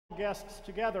guests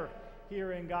together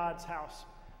here in God's house.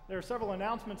 There are several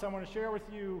announcements I want to share with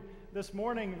you this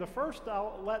morning. The first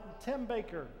I'll let Tim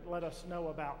Baker let us know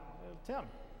about. Tim.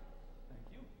 Thank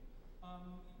you.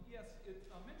 Yes, it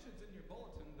mentions in your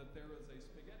bulletin that there is a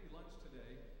spaghetti lunch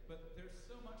today, but there's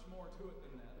so much more to it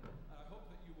than that. I hope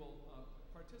that you will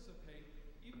participate,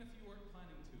 even if you weren't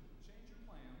planning to. Change your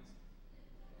plans,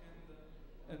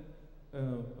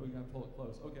 we gotta pull it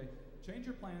close. Okay, change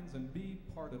your plans and be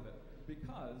part of it,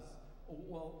 because,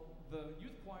 well, the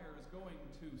youth choir is going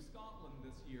to Scotland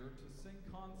this year to sing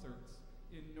concerts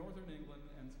in Northern England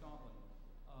and Scotland.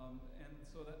 And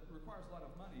so that requires a lot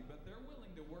of money, but they're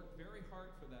willing to work very hard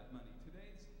for that money.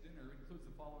 Today's dinner includes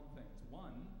the following things.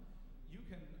 One, you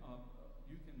can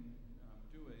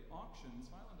do a auction,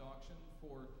 silent auction,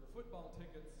 for football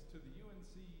tickets to the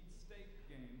UNC State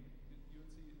game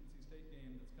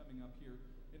that's coming up here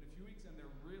in a few weeks, and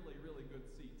they're really, really good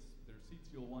seats. They're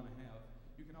seats you'll want to have.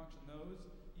 You can auction those.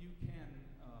 You can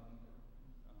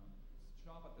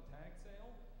shop at the tag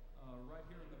sale right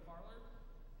here in the parlor,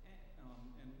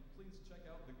 and please check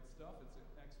out the stuff.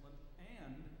 It's excellent.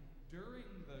 And during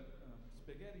the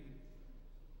spaghetti,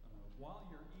 while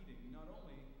you're eating, not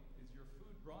only is your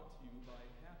food brought to you by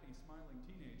happy, smiling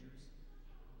teenagers,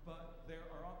 but there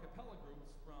are a cappella groups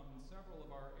from several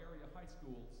of our area high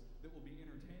schools that will be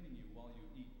entertaining you while you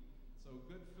eat. So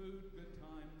good food, good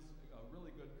times, a really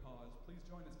good cause. Please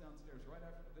join us downstairs right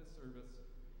after this service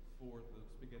for the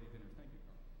spaghetti dinner. Thank you,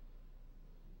 Carl.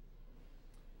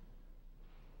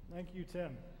 Thank you,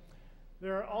 Tim.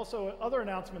 There are also other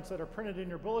announcements that are printed in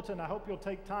your bulletin. I hope you'll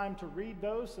take time to read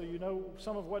those so you know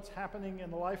some of what's happening in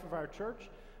the life of our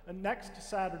church. And next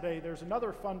Saturday, there's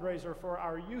another fundraiser for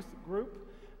our youth group.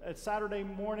 It's Saturday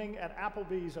morning at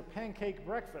Applebee's, a pancake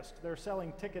breakfast. They're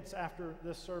selling tickets after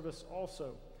this service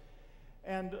also.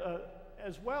 And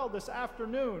as well, this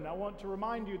afternoon, I want to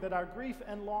remind you that our Grief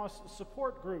and Loss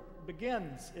Support Group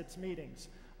begins its meetings.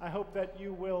 I hope that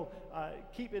you will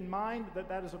keep in mind that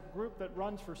that is a group that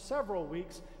runs for several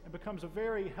weeks and becomes a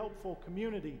very helpful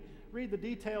community. Read the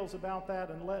details about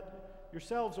that and let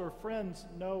yourselves or friends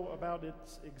know about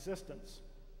its existence.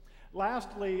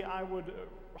 Lastly, I would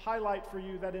highlight for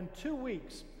you that in 2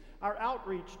 weeks, our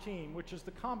outreach team, which is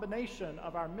the combination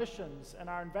of our missions and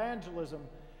our evangelism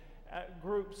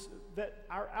groups, that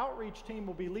our outreach team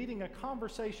will be leading a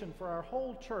conversation for our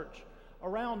whole church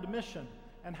around mission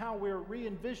and how we're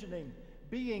re-envisioning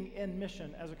being in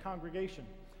mission as a congregation.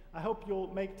 I hope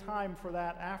you'll make time for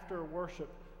that after worship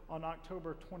on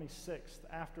October 26th,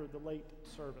 after the late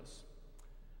service.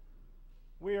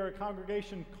 We are a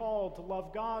congregation called to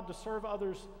love God, to serve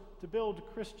others, to build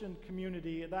Christian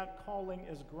community. That calling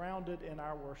is grounded in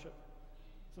our worship.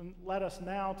 So let us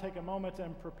now take a moment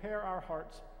and prepare our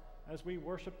hearts as we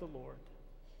worship the Lord.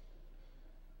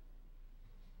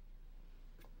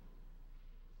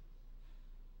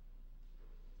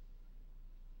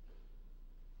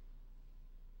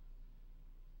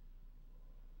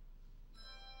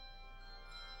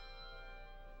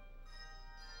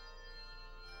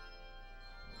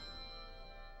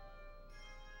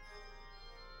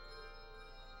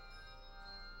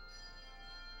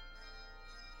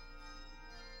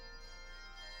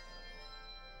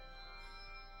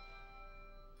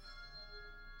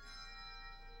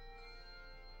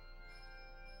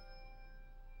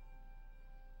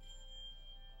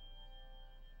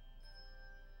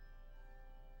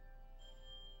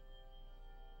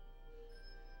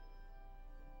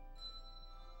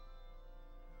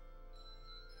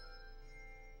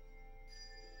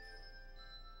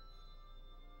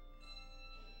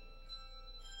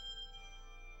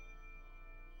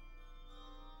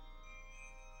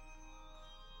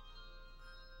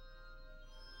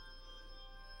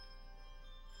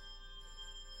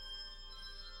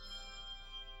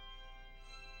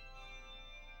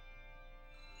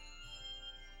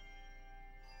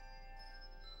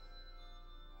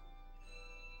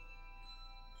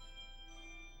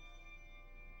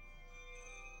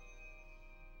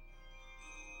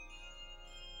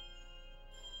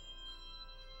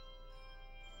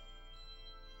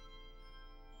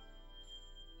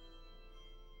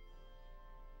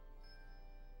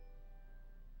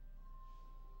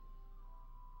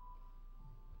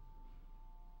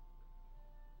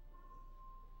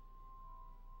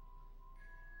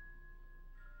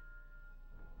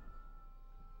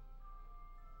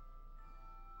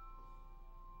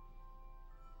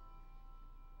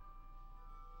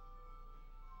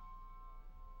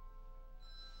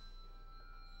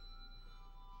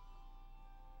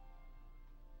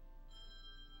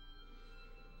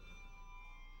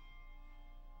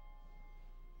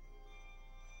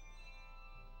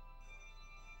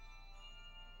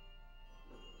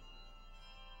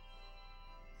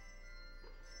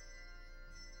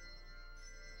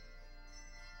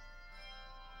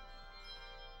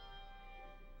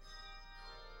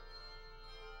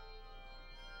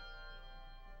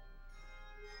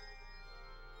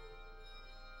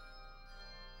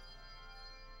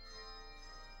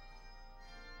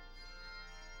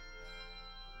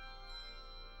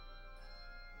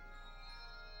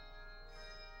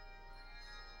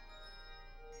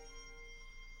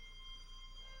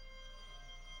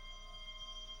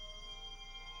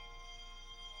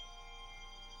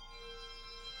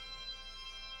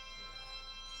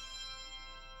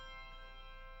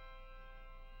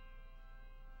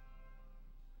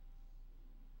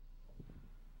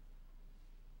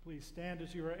 Please stand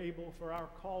as you are able for our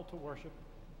call to worship.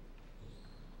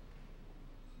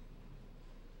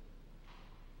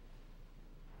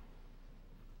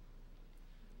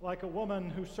 Like a woman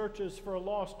who searches for a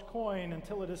lost coin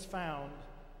until it is found,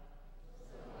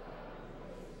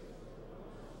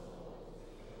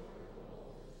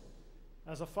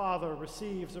 as a father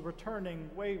receives a returning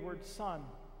wayward son,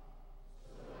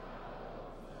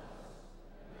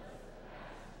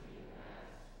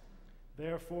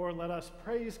 therefore let us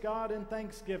praise God in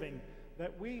thanksgiving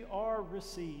that we are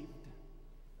received.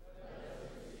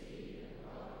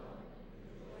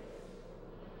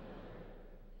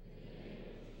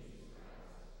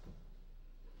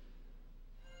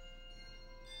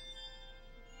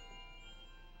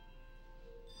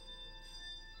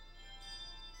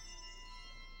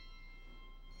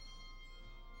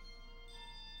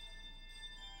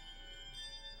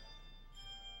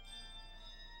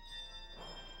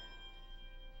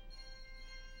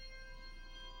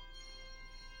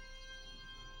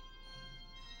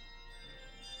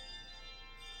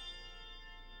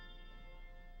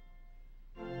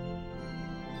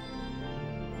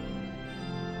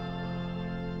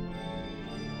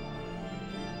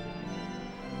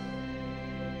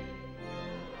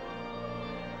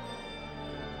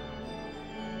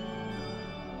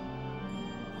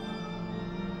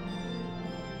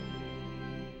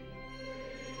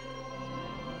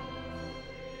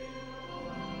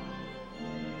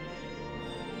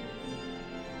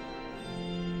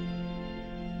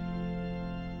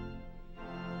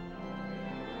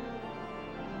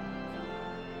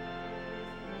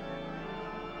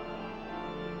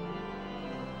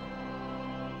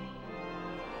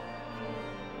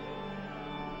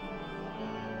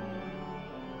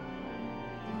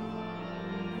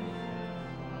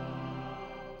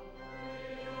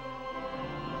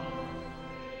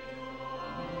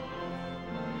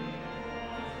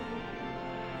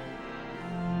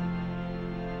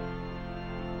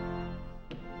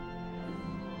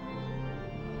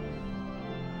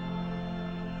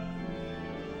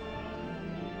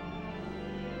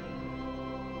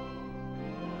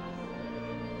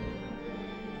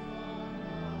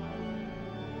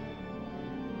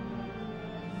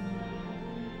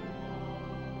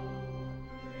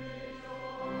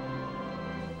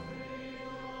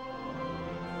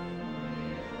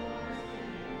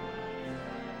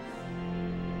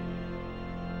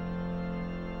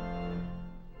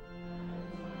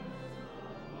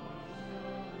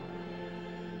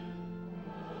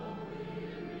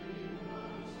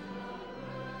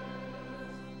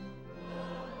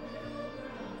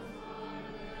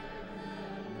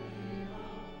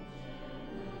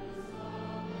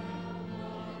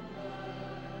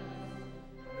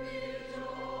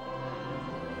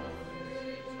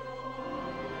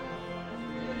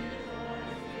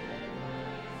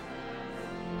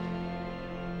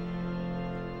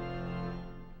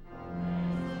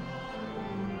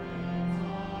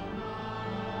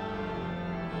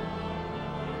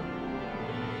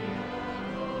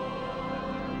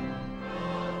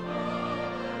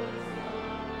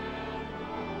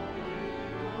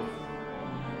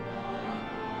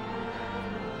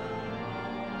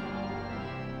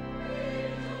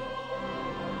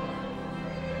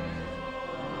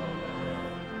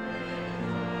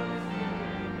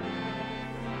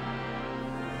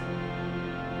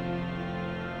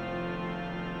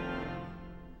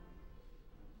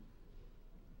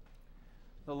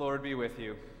 The Lord be with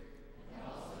you. And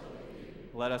also with you.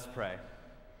 Let us pray.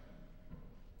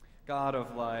 God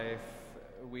of life,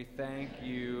 we thank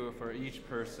you for each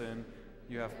person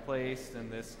you have placed in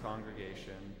this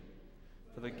congregation,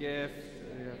 for the gift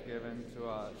you have given to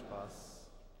us,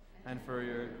 and for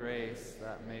your grace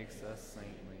that makes us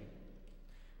saintly.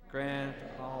 Grant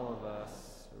all of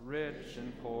us, rich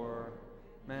and poor,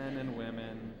 men and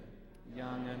women,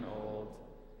 young and old,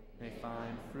 may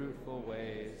find fruitful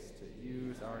ways to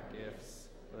use our gifts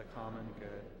for the common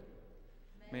good.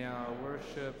 May our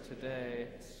worship today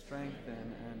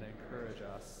strengthen and encourage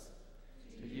us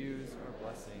to use our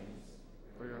blessings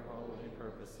for your holy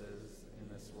purposes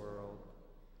in this world.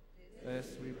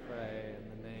 This we pray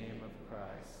in the name of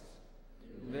Christ,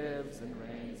 who lives and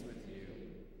reigns with you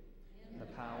in the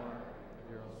power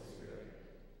of your Holy Spirit.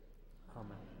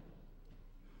 Amen.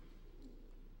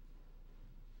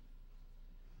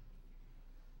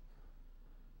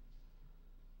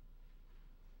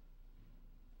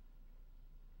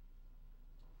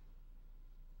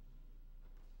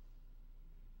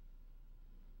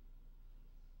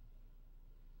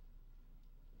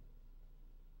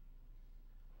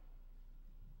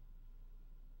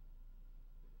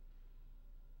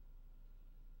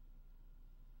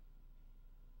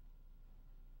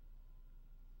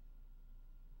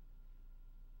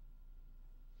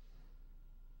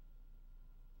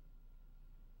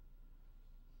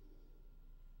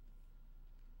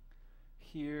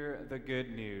 Hear the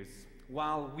good news.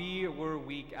 While we were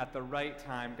weak, at the right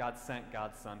time, God sent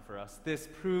God's Son for us. This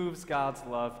proves God's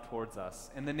love towards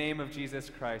us. In the name of Jesus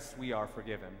Christ, we are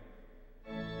forgiven.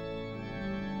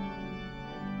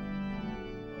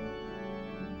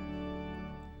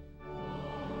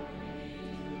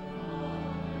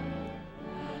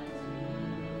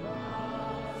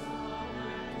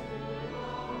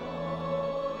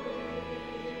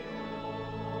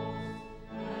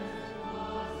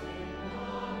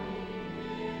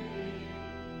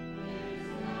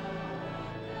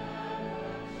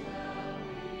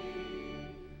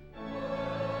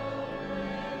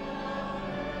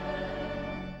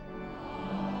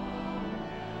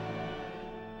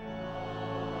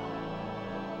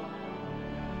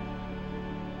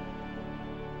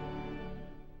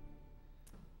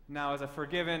 Now, as a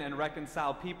forgiven and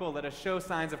reconciled people, let us show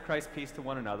signs of Christ's peace to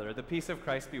one another. The peace of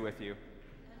Christ be with you.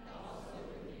 And also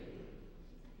with you.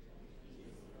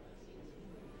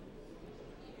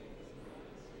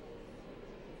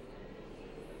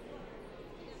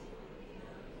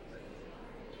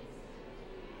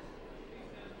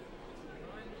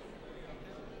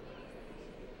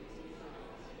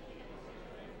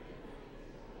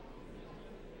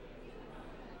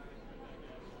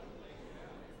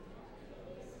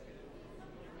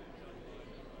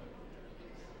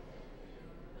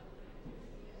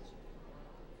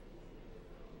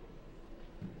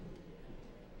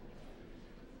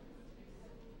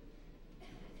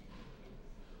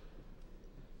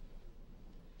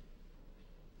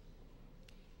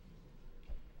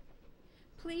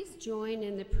 Please join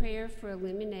in the prayer for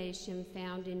illumination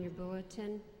found in your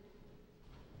bulletin.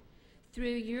 Through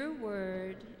your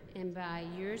word and by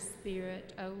your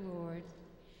Spirit, O Lord,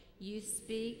 you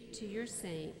speak to your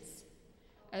saints.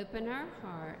 Open our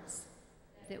hearts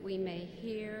that we may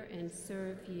hear and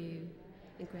serve you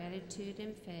in gratitude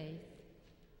and faith.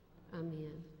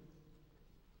 Amen.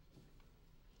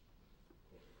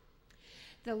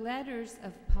 The letters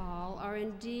of Paul are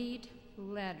indeed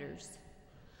letters.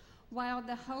 While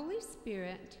the Holy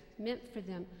Spirit meant for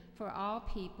them for all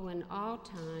people in all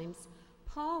times,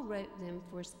 Paul wrote them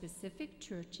for specific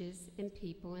churches and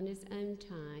people in his own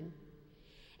time.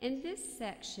 In this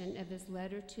section of his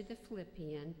letter to the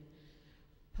Philippians,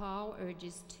 Paul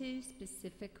urges two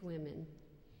specific women,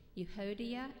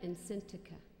 Euodia and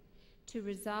Syntyche, to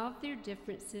resolve their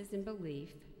differences in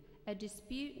belief, a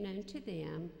dispute known to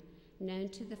them, known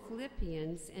to the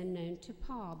Philippians, and known to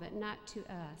Paul, but not to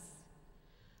us.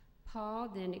 Paul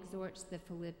then exhorts the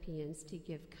Philippians to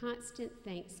give constant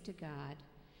thanks to God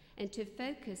and to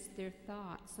focus their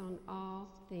thoughts on all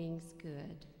things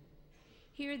good.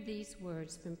 Hear these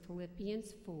words from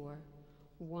Philippians 4,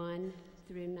 1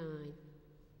 through 9.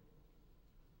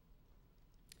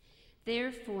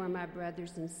 Therefore, my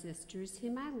brothers and sisters,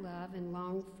 whom I love and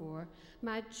long for,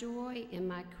 my joy and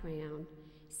my crown,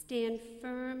 stand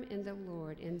firm in the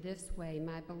Lord in this way,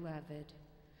 my beloved.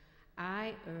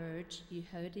 I urge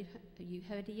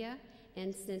Euodia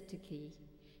and Syntyche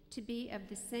to be of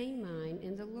the same mind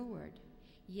in the Lord.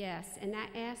 Yes, and I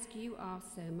ask you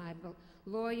also, my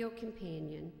loyal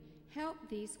companion, help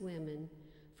these women,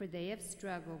 for they have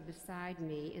struggled beside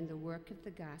me in the work of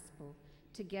the gospel,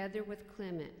 together with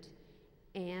Clement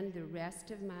and the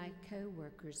rest of my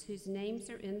co-workers, whose names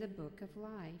are in the book of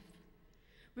life.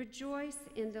 Rejoice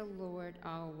in the Lord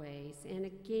always, and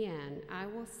again I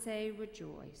will say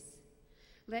rejoice.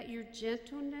 Let your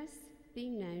gentleness be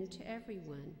known to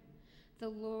everyone. The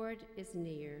Lord is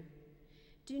near.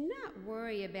 Do not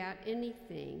worry about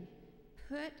anything.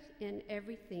 Put in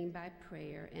everything by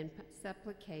prayer and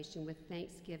supplication with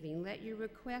thanksgiving. Let your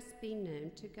requests be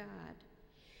known to God.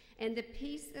 And the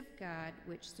peace of God,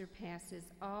 which surpasses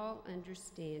all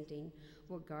understanding,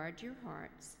 will guard your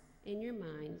hearts and your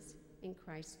minds in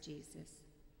Christ Jesus.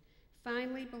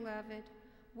 Finally, beloved,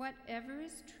 whatever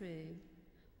is true,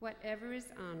 whatever is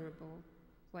honorable,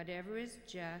 whatever is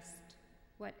just,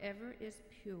 whatever is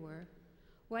pure,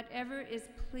 whatever is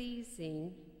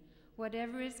pleasing,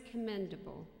 whatever is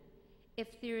commendable,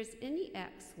 if there is any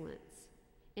excellence,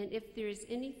 and if there is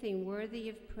anything worthy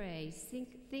of praise,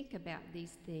 think about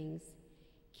these things.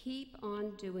 Keep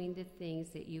on doing the things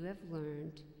that you have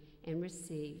learned and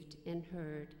received and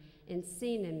heard and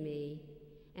seen in me,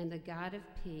 and the God of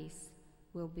peace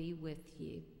will be with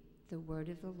you. The word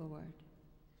of the Lord.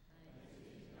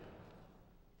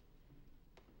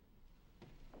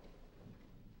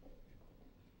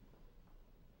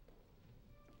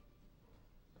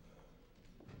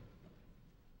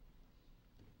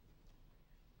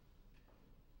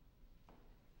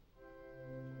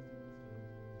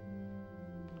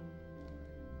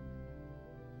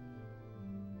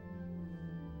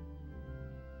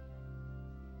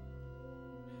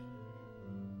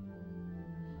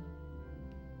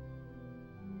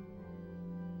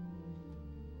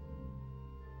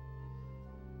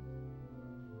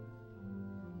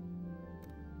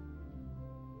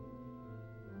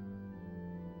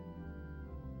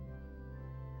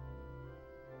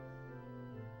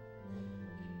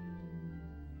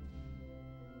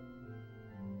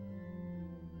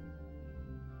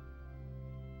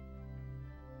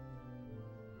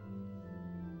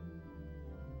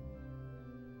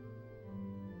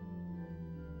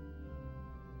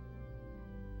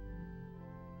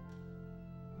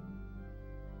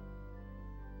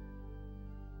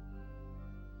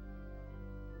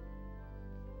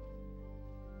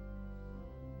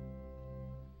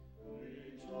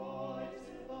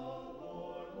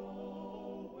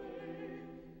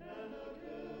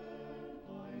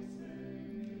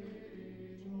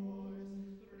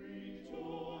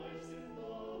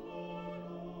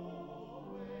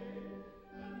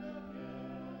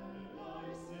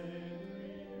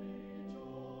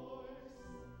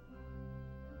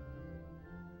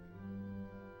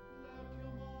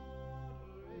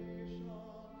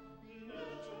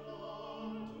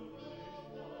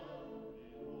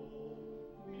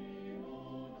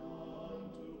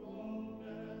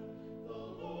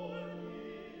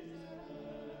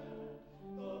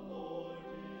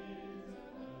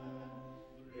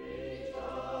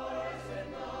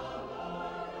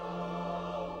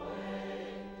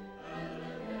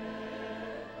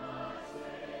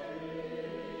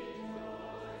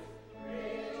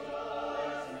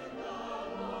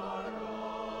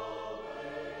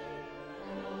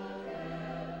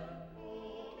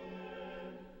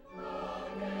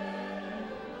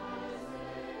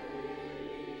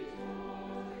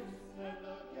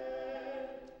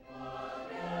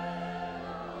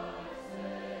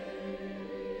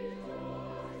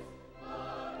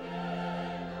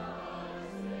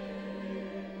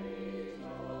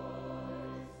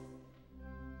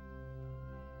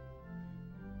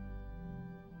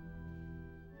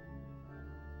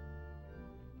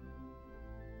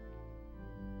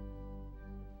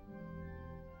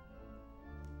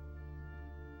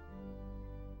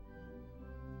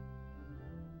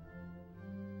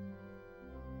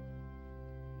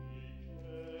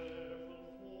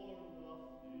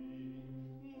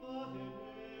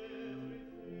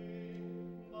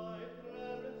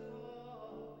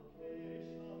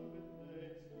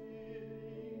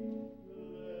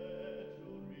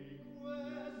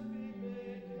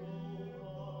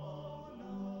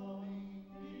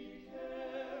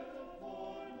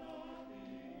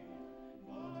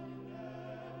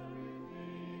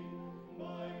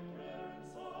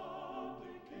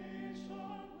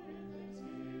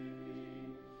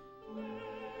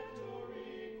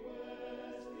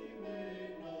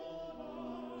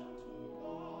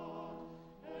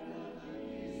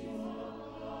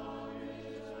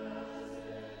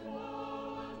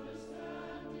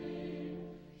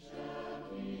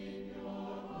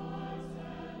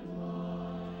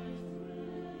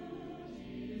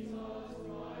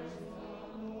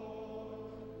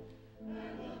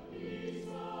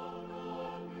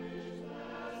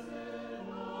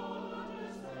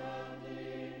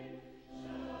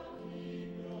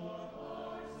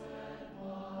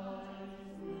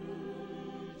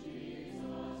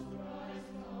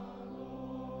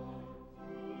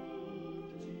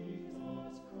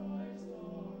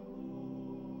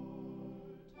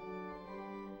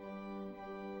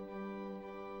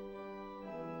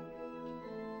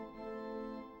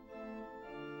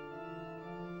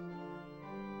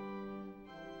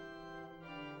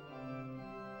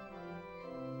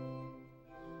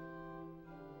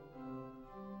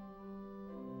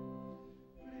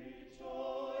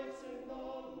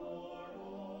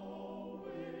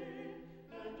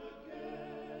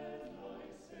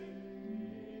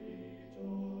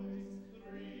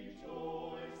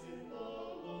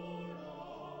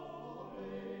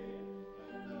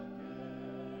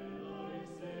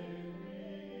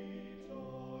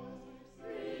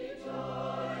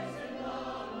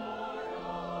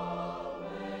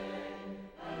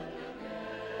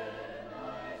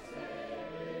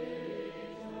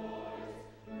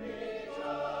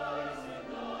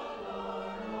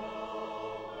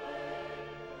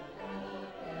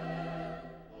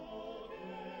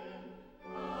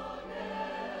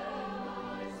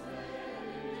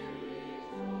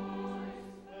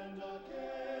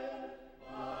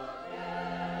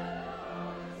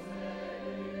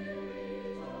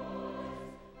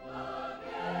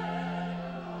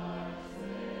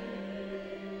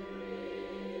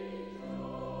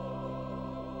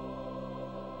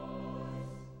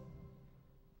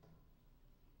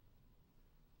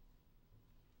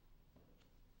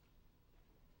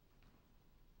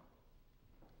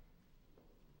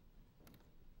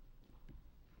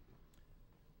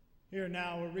 Here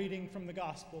now a reading from the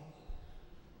Gospel.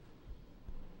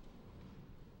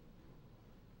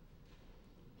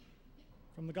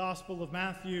 From the Gospel of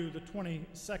Matthew, the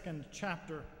 22nd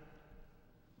chapter,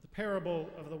 the parable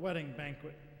of the wedding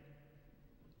banquet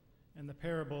and the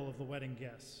parable of the wedding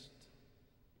guest.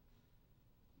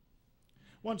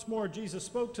 Once more Jesus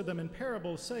spoke to them in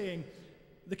parables, saying,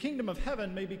 "The kingdom of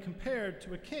heaven may be compared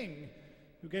to a king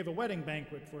who gave a wedding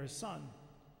banquet for his son.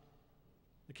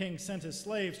 The king sent his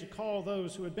slaves to call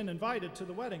those who had been invited to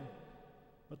the wedding,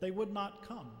 but they would not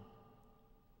come.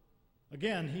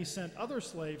 Again, he sent other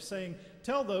slaves, saying,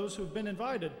 'Tell those who have been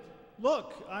invited,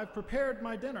 look, I've prepared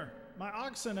my dinner. My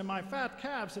oxen and my fat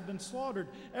calves have been slaughtered.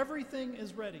 Everything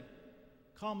is ready.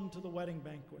 Come to the wedding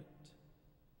banquet.'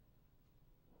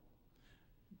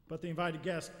 But the invited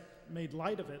guests made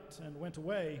light of it and went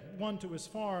away, one to his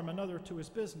farm, another to his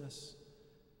business,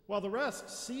 while the rest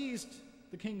seized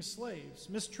the king's slaves,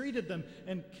 mistreated them,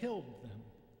 and killed them.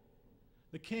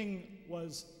 The king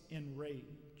was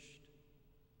enraged.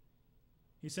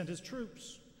 He sent his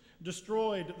troops,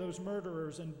 destroyed those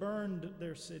murderers, and burned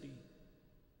their city.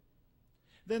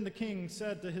 Then the king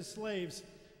said to his slaves,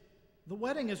 'The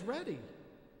wedding is ready,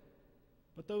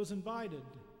 but those invited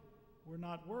were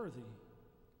not worthy.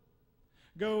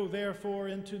 Go, therefore,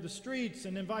 into the streets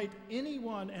and invite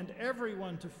anyone and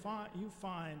everyone you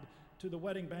find to the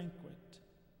wedding banquet.'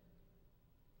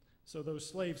 So those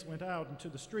slaves went out into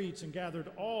the streets and gathered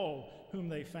all whom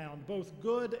they found, both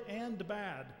good and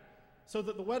bad, so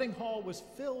that the wedding hall was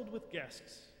filled with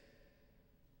guests.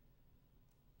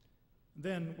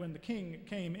 Then, when the king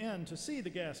came in to see the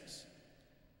guests,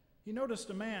 he noticed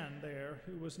a man there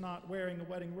who was not wearing a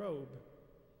wedding robe.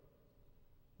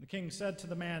 The king said to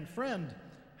the man, 'Friend,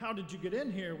 how did you get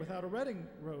in here without a wedding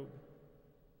robe?'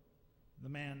 The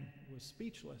man was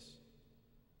speechless.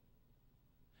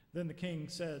 Then the king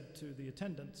said to the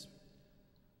attendants,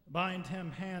 'Bind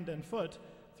him hand and foot,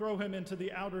 throw him into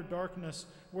the outer darkness,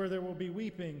 where there will be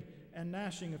weeping and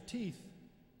gnashing of teeth.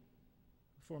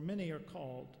 For many are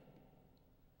called,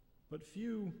 but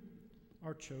few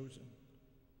are chosen.'"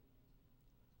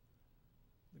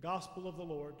 The Gospel of the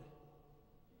Lord.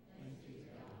 Thank you, God.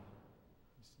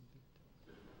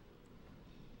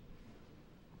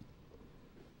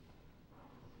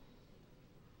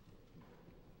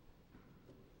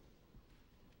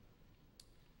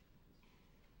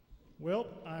 Well,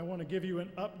 I want to give you an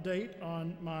update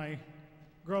on my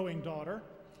growing daughter.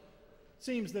 It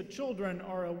seems that children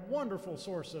are a wonderful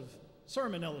source of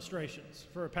sermon illustrations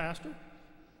for a pastor.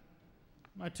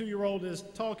 My 2-year-old is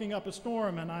talking up a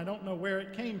storm, and I don't know where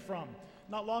it came from.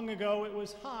 Not long ago, it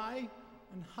was "hi"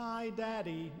 and "hi,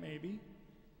 Daddy," maybe.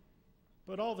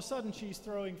 But all of a sudden, she's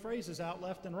throwing phrases out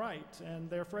left and right, and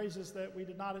they're phrases that we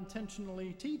did not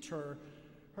intentionally teach her.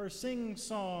 Her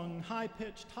sing-song,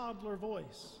 high-pitched toddler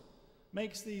voice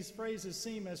makes these phrases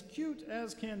seem as cute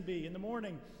as can be. In the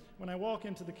morning, when I walk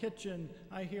into the kitchen,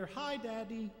 I hear, "Hi,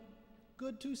 Daddy,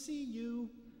 good to see you."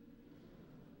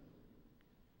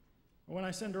 When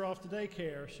I send her off to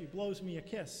daycare, she blows me a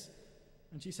kiss,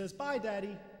 and she says, "Bye,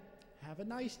 Daddy, have a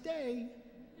nice day.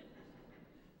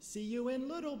 See you in a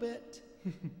little bit."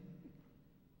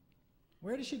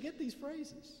 Where does she get these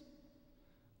phrases?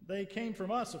 They came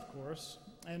from us, of course,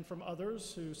 and from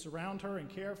others who surround her and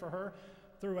care for her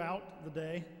throughout the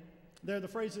day. They're the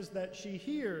phrases that she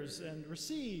hears and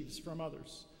receives from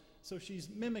others, so she's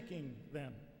mimicking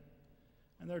them.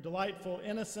 And their delightful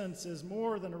innocence is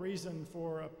more than a reason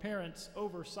for a parent's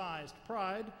oversized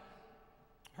pride.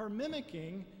 Her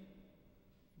mimicking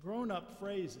grown-up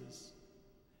phrases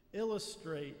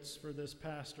illustrates for this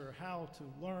pastor how to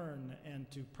learn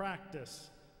and to practice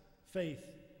faith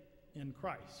in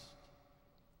Christ.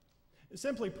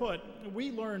 Simply put,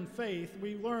 we learn faith,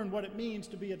 we learn what it means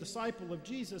to be a disciple of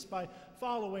Jesus by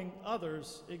following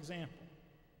others' example.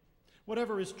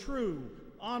 Whatever is true,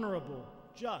 honorable,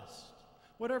 just,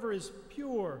 whatever is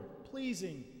pure,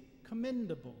 pleasing,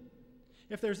 commendable,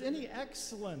 if there's any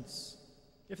excellence,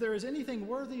 if there is anything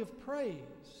worthy of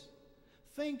praise,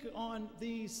 think on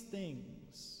these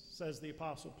things, says the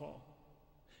Apostle Paul.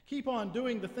 Keep on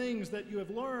doing the things that you have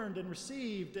learned and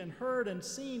received and heard and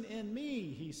seen in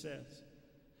me, he says,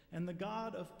 and the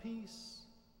God of peace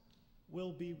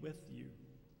will be with you.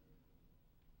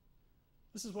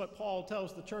 This is what Paul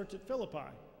tells the church at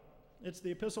Philippi. It's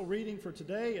the epistle reading for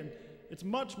today, and it's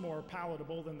much more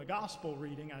palatable than the gospel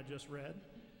reading I just read.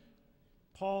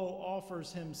 Paul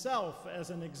offers himself as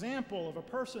an example of a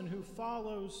person who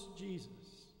follows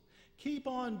Jesus. Keep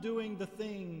on doing the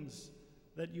things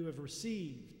that you have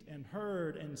received and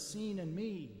heard and seen in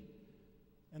me,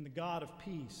 and the God of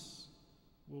peace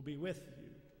will be with you.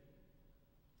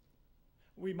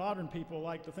 We modern people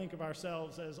like to think of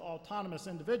ourselves as autonomous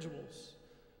individuals,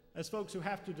 as folks who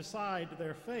have to decide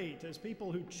their fate, as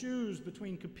people who choose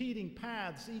between competing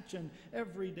paths each and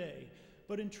every day.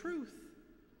 But in truth,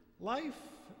 life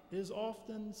is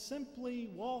often simply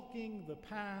walking the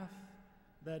path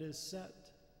that is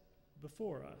set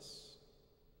before us,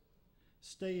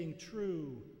 staying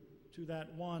true to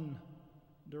that one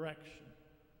direction.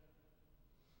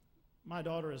 My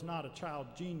daughter is not a child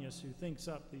genius who thinks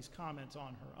up these comments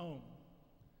on her own.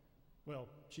 Well,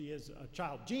 she is a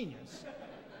child genius.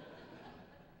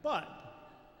 But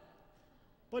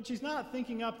she's not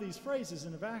thinking up these phrases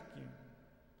in a vacuum.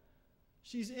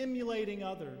 She's emulating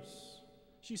others.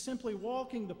 She's simply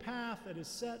walking the path that is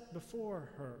set before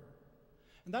her.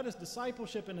 And that is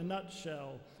discipleship in a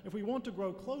nutshell. If we want to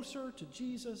grow closer to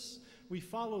Jesus, we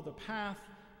follow the path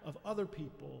of other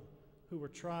people who are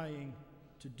trying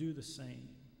to do the same.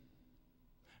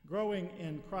 Growing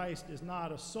in Christ is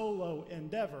not a solo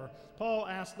endeavor. Paul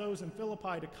asked those in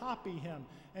Philippi to copy him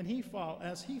and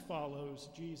as he follows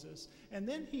Jesus. And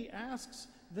then he asks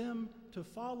them to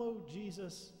follow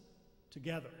Jesus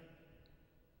together.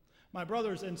 My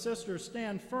brothers and sisters,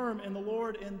 stand firm in the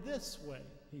Lord in this way,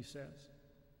 he says.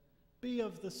 Be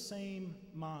of the same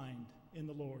mind in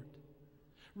the Lord.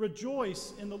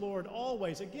 Rejoice in the Lord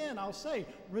always. Again, I'll say,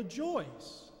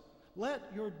 rejoice. Let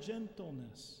your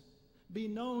gentleness be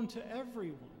known to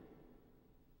everyone.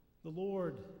 The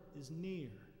Lord is near.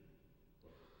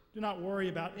 Do not worry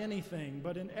about anything,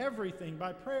 but in everything,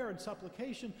 by prayer and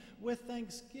supplication, with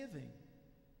thanksgiving,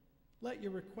 let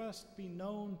your request be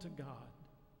known to God.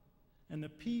 And the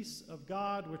peace of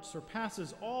God, which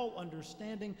surpasses all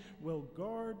understanding, will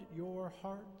guard your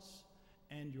hearts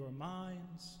and your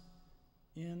minds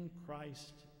in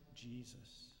Christ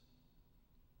Jesus.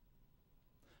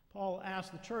 Paul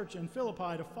asked the church in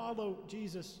Philippi to follow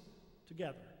Jesus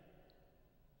together,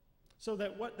 so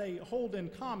that what they hold in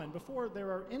common, before there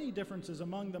are any differences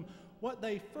among them, what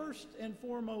they first and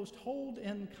foremost hold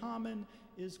in common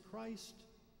is Christ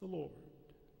the Lord.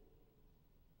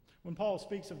 When Paul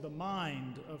speaks of the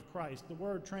mind of Christ, the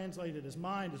word translated as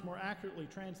mind is more accurately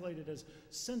translated as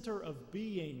center of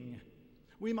being.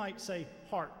 We might say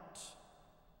heart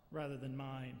rather than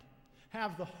mind.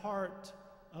 Have the heart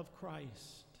of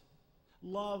Christ.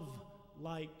 Love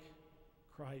like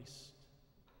Christ.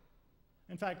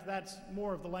 In fact, that's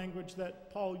more of the language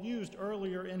that Paul used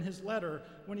earlier in his letter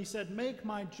when he said, "Make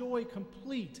my joy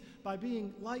complete by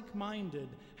being like-minded,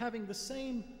 having the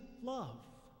same love,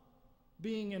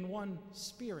 being in one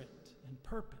spirit and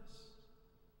purpose.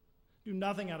 Do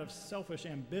nothing out of selfish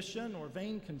ambition or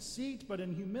vain conceit, but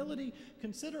in humility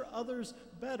consider others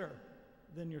better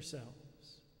than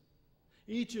yourselves.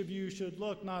 Each of you should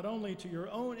look not only to your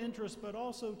own interests, but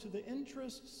also to the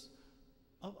interests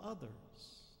of others."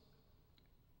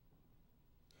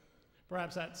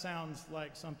 Perhaps that sounds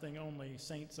like something only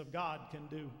saints of God can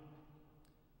do.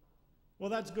 Well,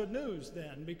 that's good news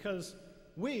then, because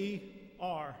we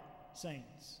are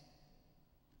saints.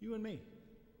 You and me.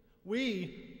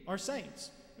 We are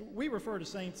saints. We refer to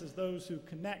saints as those who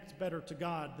connect better to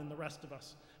God than the rest of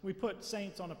us. We put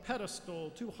saints on a pedestal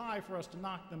too high for us to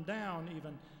knock them down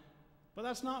even. But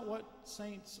that's not what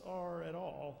saints are at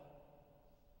all.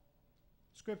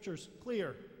 Scripture's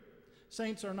clear.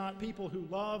 Saints are not people who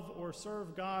love or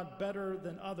serve God better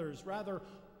than others. Rather,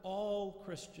 all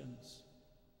Christians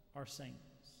are saints.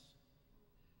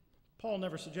 Paul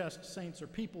never suggests saints are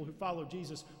people who follow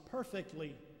Jesus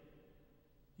perfectly.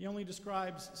 He only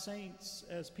describes saints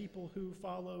as people who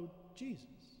follow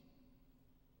Jesus.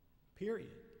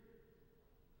 Period.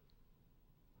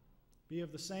 Be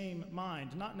of the same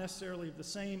mind, not necessarily of the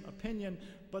same opinion,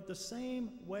 but the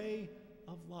same way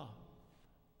of love.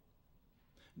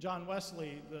 John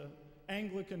Wesley, the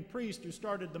Anglican priest who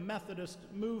started the Methodist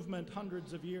movement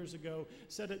hundreds of years ago,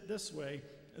 said it this way: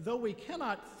 "Though we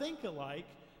cannot think alike,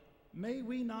 may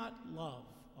we not love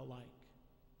alike.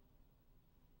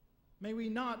 May we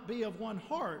not be of one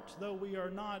heart, though we are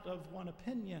not of one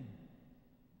opinion.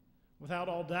 Without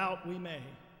all doubt we may.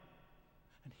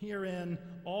 And herein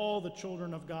all the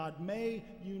children of God may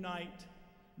unite,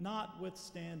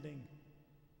 notwithstanding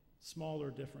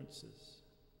smaller differences."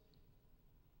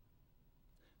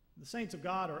 The saints of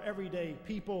God are everyday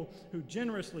people who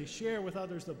generously share with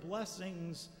others the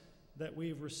blessings that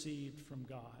we've received from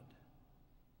God.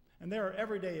 And there are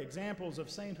everyday examples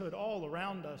of sainthood all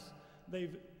around us.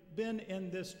 They've been in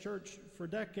this church for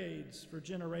decades, for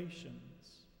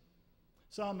generations.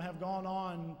 Some have gone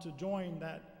on to join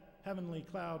that heavenly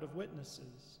cloud of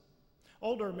witnesses.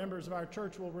 Older members of our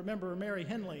church will remember Mary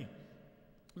Henley.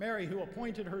 Mary, who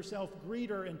appointed herself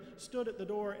greeter and stood at the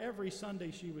door every Sunday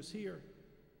she was here.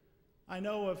 I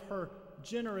know of her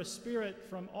generous spirit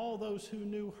from all those who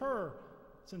knew her,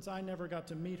 since I never got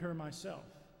to meet her myself.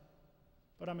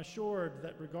 But I'm assured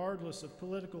that regardless of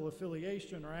political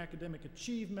affiliation or academic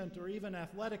achievement or even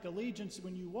athletic allegiance,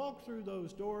 when you walk through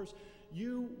those doors,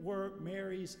 you were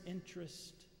Mary's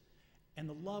interest, and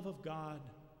the love of God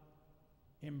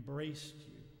embraced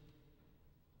you.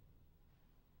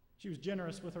 She was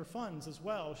generous with her funds as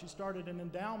well. She started an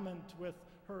endowment with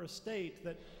her estate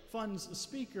that funds a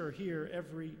speaker here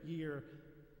every year,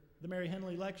 the Mary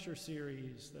Henley Lecture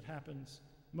Series that happens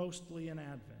mostly in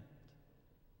Advent.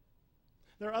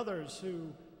 There are others who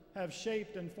have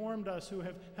shaped and formed us, who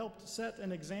have helped set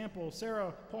an example.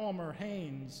 Sarah Palmer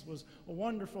Haynes was a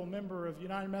wonderful member of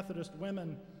United Methodist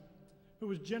Women who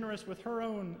was generous with her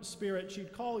own spirit.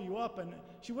 She'd call you up, and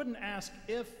she wouldn't ask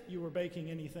if you were baking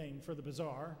anything for the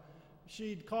bazaar.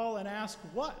 She'd call and ask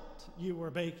what you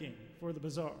were baking for the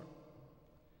bazaar.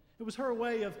 It was her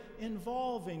way of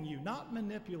involving you, not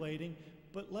manipulating,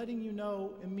 but letting you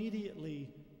know immediately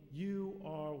you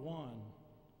are one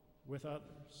with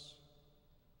others.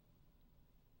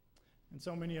 And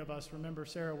so many of us remember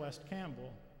Sarah West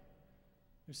Campbell,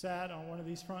 who sat on one of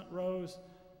these front rows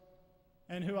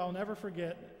and who I'll never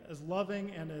forget, as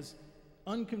loving and as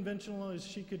unconventional as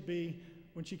she could be.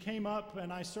 When she came up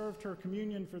and I served her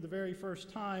communion for the very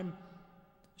first time,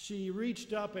 she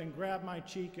reached up and grabbed my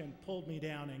cheek and pulled me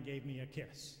down and gave me a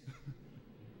kiss.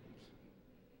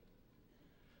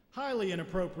 Highly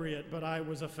inappropriate, but I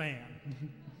was a fan.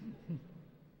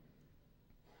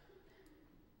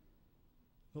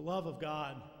 The love of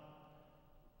God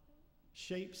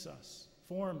shapes us,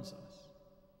 forms us,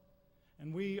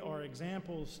 and we are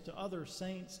examples to other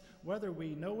saints, whether we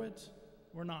know it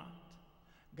or not.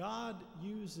 God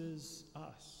uses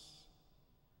us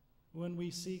when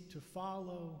we seek to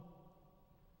follow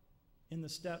in the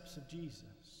steps of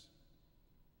Jesus.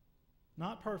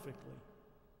 Not perfectly,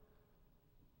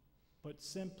 but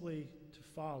simply to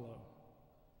follow,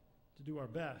 to do our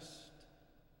best.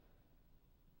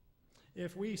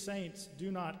 If we saints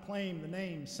do not claim the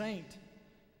name saint,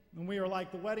 then we are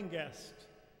like the wedding guest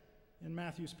in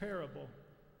Matthew's parable.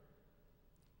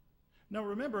 Now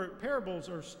remember, parables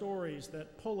are stories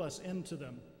that pull us into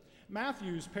them.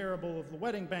 Matthew's parable of the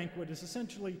wedding banquet is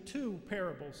essentially two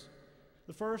parables.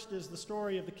 The first is the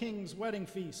story of the king's wedding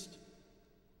feast.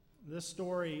 This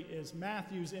story is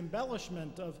Matthew's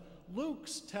embellishment of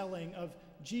Luke's telling of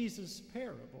Jesus'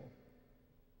 parable.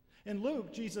 In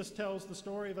Luke, Jesus tells the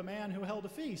story of a man who held a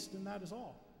feast, and that is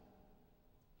all.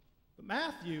 But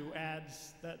Matthew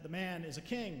adds that the man is a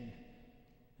king,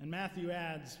 and Matthew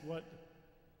adds what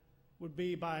would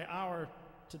be, by our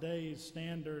today's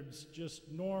standards, just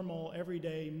normal,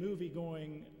 everyday,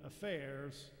 movie-going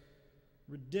affairs,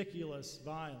 ridiculous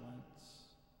violence.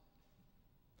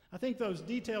 I think those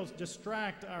details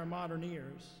distract our modern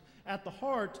ears. At the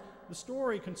heart, the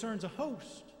story concerns a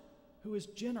host who is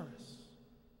generous.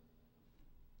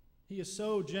 He is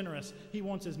so generous. He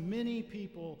wants as many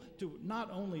people to not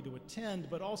only to attend,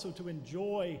 but also to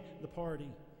enjoy the party.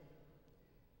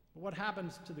 But what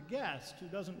happens to the guest who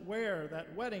doesn't wear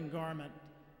that wedding garment?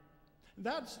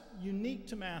 That's unique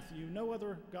to Matthew. No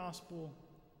other gospel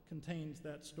contains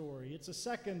that story. It's a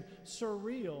second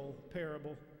surreal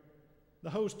parable. The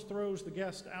host throws the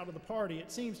guest out of the party.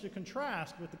 It seems to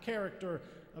contrast with the character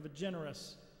of a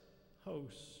generous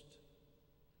host.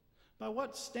 By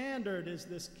what standard is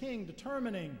this king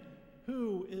determining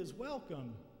who is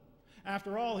welcome?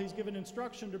 After all, he's given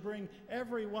instruction to bring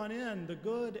everyone in, the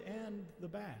good and the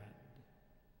bad.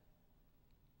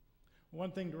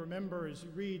 One thing to remember as you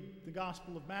read the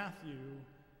Gospel of Matthew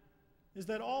is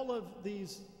that all of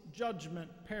these judgment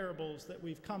parables that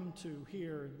we've come to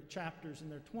here, the chapters in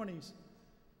their 20s,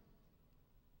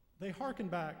 they hearken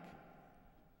back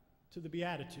to the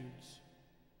Beatitudes,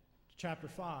 to chapter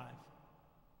 5,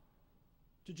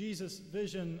 to Jesus'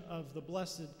 vision of the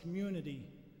blessed community,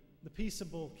 the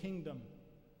peaceable kingdom,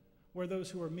 where those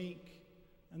who are meek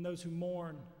and those who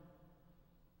mourn,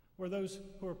 where those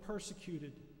who are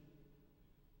persecuted,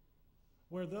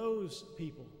 where those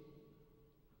people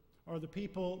are the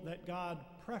people that God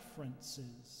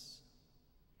preferences.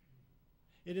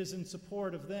 It is in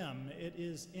support of them, it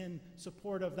is in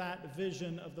support of that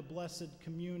vision of the blessed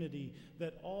community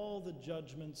that all the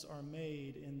judgments are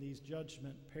made in these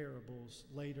judgment parables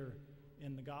later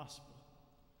in the gospel.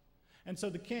 And so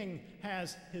the king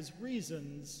has his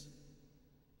reasons.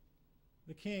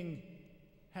 The king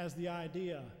has the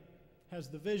idea, has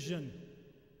the vision,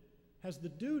 has the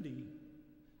duty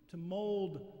to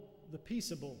mold the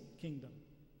peaceable kingdom.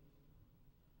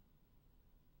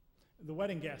 The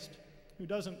wedding guest who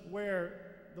doesn't wear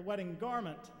the wedding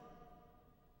garment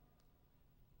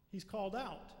He's called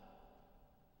out.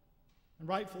 And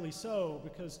rightfully so,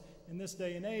 because in this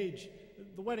day and age,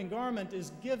 the wedding garment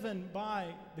is given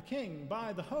by the king,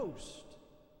 by the host.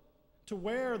 To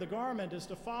wear the garment is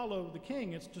to follow the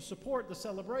king. It's to support the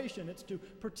celebration. It's to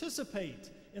participate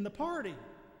in the party.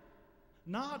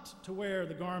 Not to wear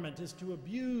the garment is to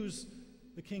abuse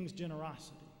the king's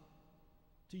generosity,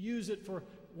 to use it for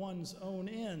one's own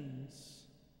ends.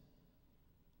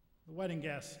 The wedding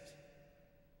guest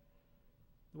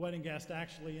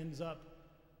actually ends up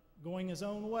going his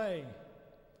own way,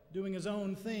 doing his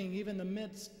own thing, even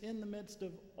in the midst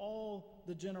of all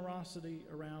the generosity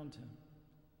around him.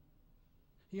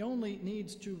 He only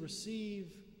needs to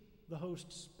receive the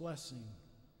host's blessing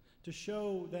to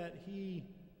show that he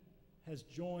has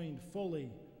joined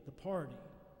fully the party.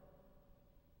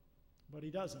 But he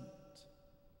doesn't.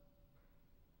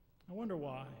 I wonder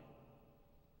why.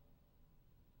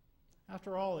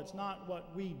 After all, it's not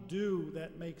what we do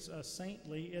that makes us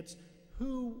saintly, it's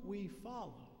who we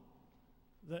follow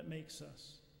that makes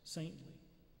us saintly.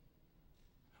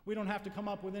 We don't have to come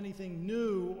up with anything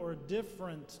new or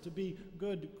different to be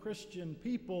good Christian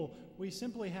people. We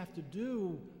simply have to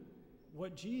do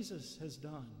what Jesus has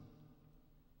done.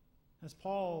 As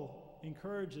Paul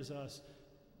encourages us,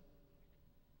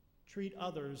 treat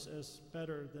others as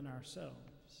better than ourselves.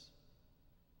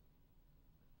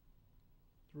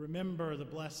 To remember the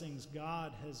blessings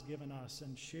God has given us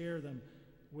and share them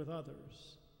with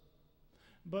others.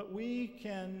 But we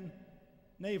can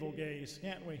navel gaze,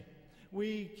 can't we?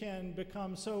 We can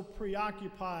become so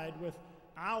preoccupied with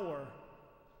our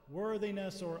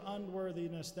worthiness or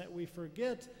unworthiness that we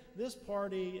forget this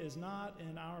party is not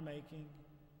in our making.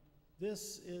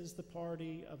 This is the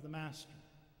party of the Master,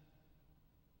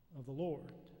 of the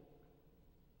Lord.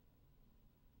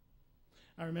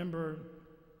 I remember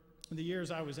the years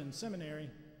I was in seminary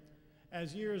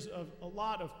as years of a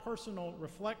lot of personal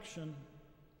reflection.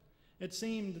 It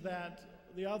seemed that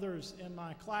the others in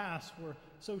my class were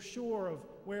so sure of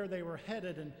where they were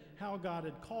headed and how God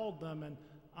had called them, and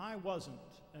I wasn't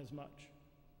as much.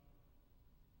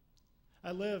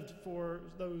 I lived for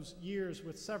those years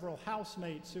with several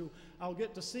housemates who I'll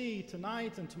get to see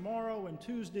tonight and tomorrow and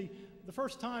Tuesday, the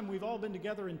first time we've all been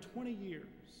together in 20 years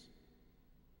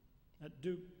at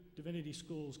Duke Divinity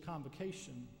School's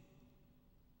convocation.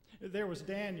 There was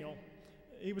Daniel.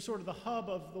 He was sort of the hub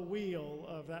of the wheel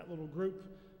of that little group,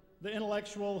 the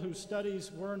intellectual whose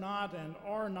studies were not and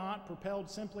are not propelled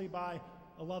simply by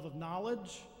a love of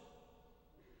knowledge,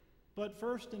 but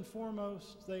first and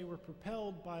foremost, they were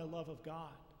propelled by a love of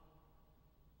God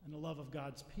and a love of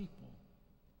God's people.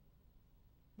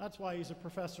 That's why he's a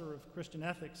professor of Christian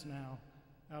ethics now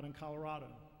out in Colorado.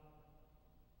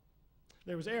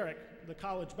 There was Eric, the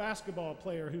college basketball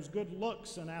player whose good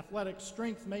looks and athletic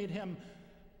strength made him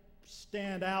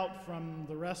stand out from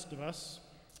the rest of us.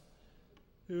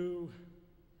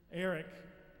 Eric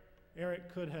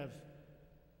could have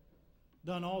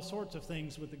done all sorts of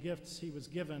things with the gifts he was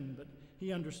given, but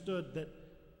he understood that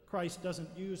Christ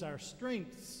doesn't use our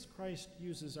strengths. Christ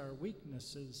uses our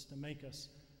weaknesses to make us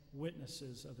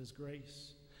witnesses of his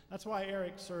grace. That's why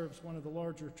Eric serves one of the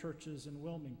larger churches in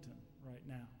Wilmington right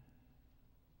now.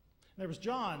 There was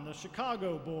John, the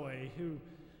Chicago boy, who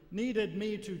needed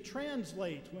me to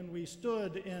translate when we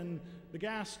stood in the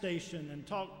gas station and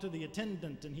talked to the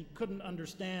attendant, and he couldn't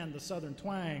understand the southern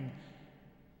twang.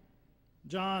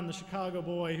 John, the Chicago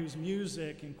boy, whose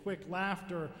music and quick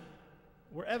laughter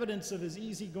were evidence of his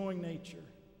easygoing nature.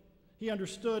 He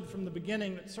understood from the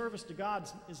beginning that service to God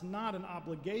is not an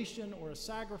obligation or a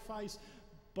sacrifice,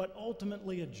 but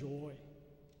ultimately a joy.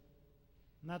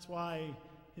 And that's why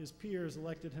his peers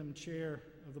elected him chair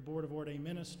of the Board of Ordained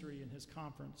Ministry in his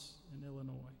conference in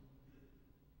Illinois.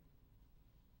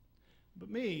 But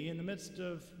me, in the midst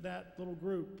of that little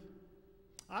group,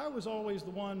 I was always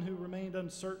the one who remained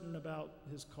uncertain about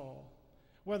his call,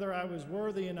 whether I was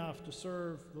worthy enough to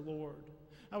serve the Lord.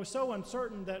 I was so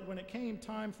uncertain that when it came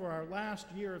time for our last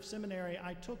year of seminary,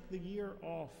 I took the year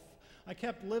off. I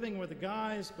kept living with the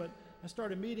guys, but I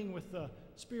started meeting with the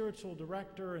spiritual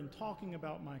director and talking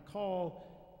about my call.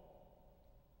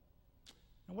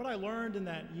 And what I learned in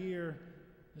that year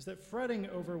is that fretting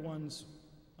over one's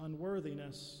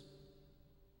unworthiness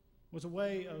was a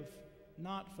way of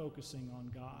not focusing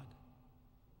on God,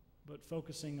 but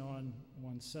focusing on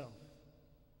oneself.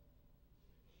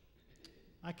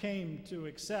 I came to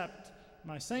accept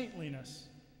my saintliness,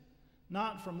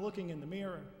 not from looking in the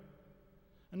mirror,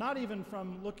 and not even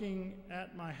from looking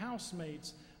at my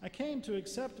housemates. I came to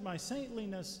accept my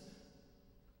saintliness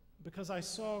because I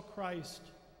saw Christ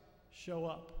show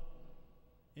up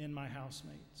in my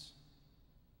housemates.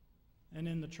 and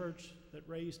in the church that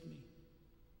raised me,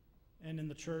 and in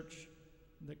the church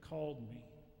that called me.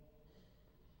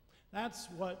 That's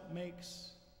what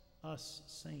makes us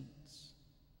saints.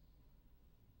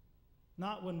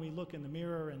 Not when we look in the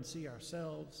mirror and see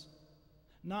ourselves,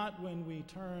 not when we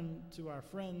turn to our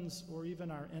friends or even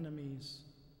our enemies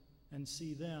and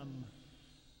see them.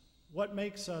 What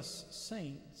makes us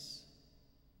saints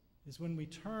is when we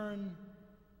turn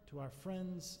to our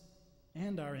friends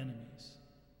and our enemies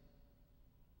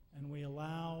and we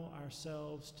allow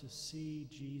ourselves to see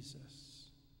Jesus,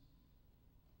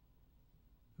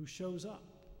 who shows up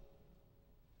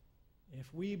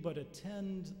if we but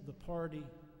attend the party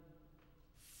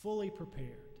fully prepared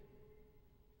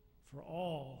for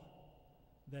all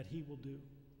that he will do.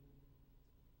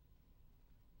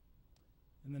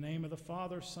 In the name of the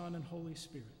Father, Son, and Holy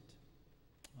Spirit,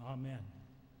 amen.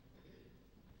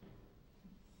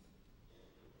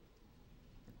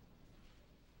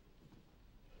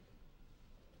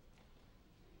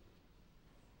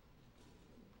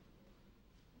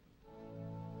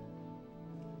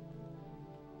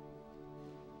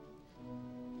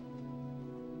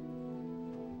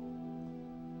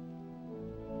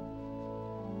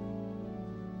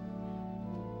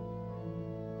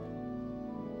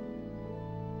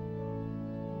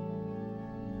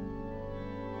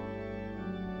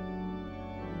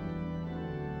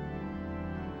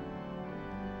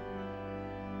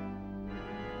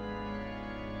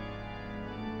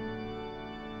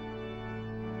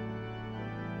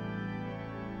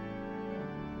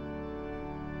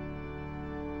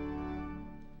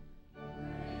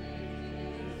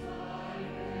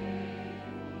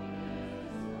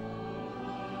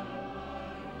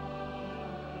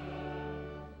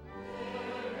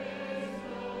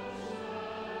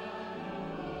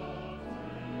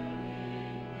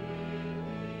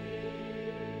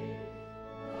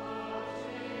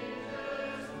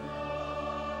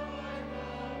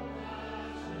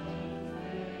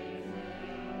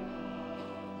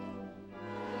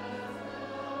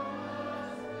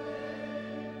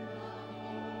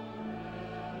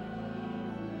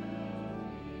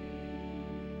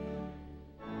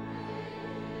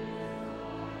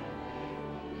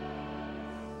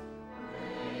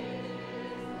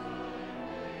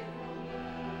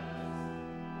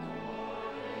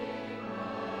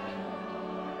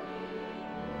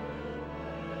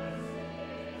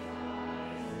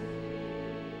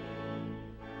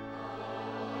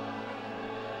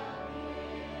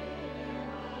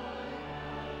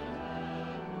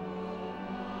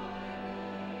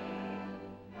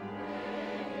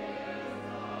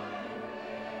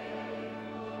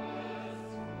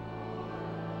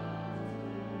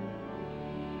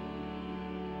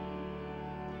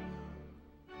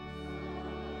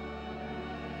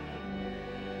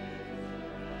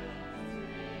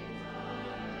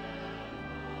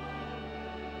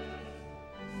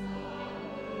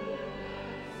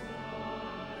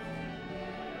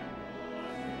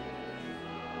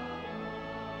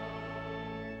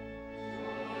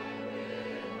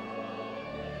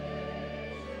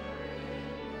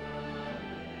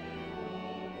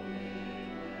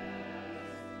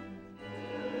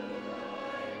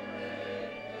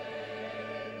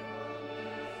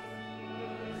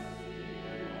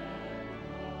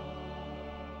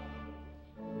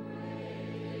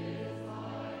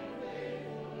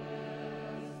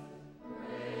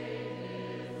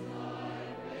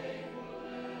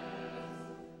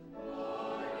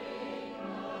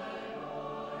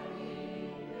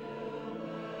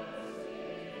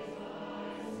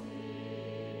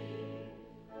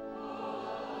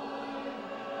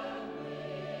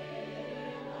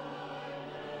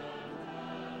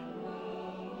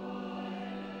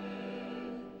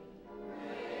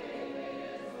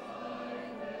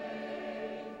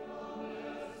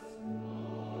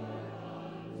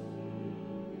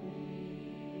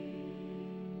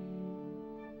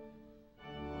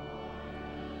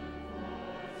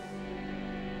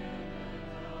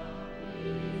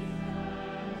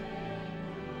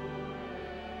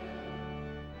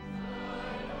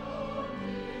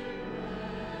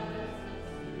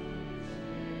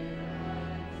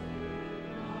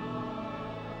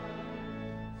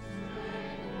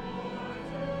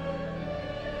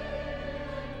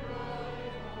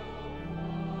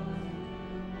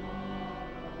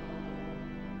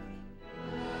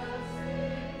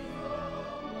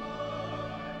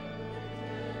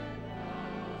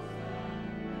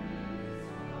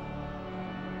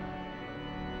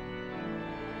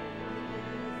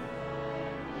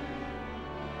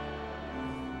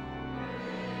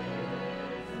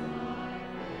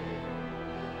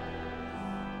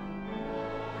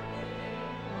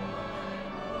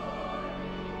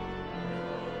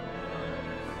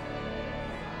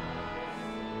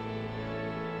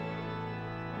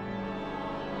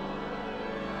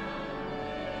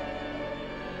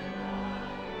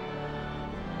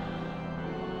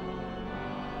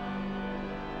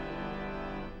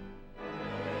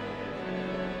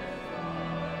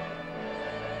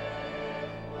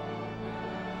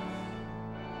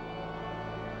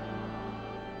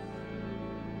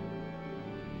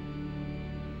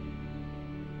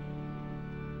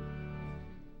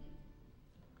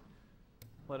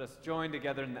 let us join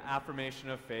together in the affirmation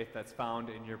of faith that's found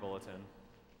in your bulletin.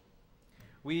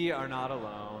 We are not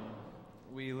alone.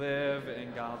 We live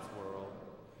in God's world.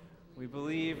 We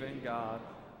believe in God,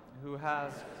 who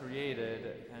has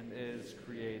created and is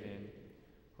creating,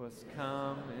 who has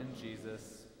come in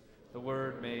Jesus, the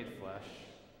Word made flesh,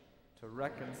 to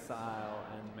reconcile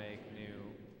and make new,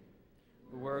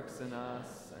 who works in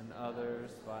us and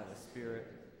others by the Spirit.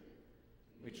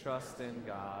 We trust in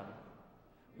God.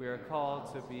 We are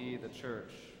called to be the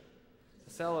church,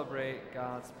 to celebrate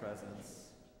God's presence,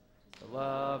 to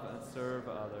love and serve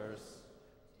others,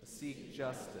 to seek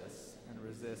justice and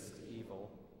resist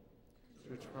evil,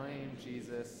 to proclaim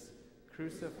Jesus,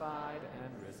 crucified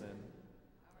and risen,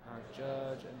 our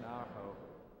judge and our hope,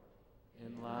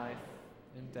 in life,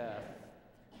 in death,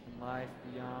 in life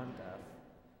beyond death.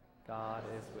 God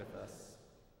is with us.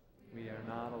 We are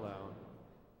not alone.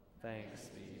 Thanks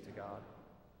be to God.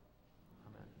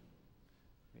 Amen.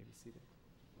 You may be seated.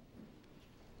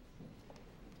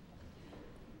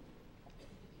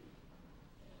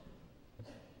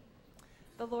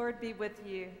 The Lord be with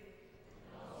you.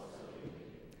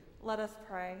 Let us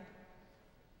pray.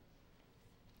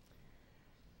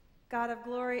 God of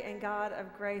glory and God of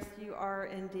grace, you are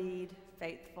indeed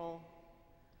faithful.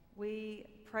 We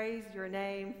praise your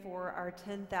name for our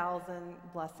 10,000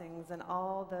 blessings and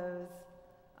all those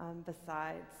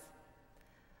besides.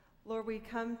 Lord, we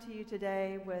come to you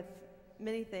today with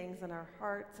many things in our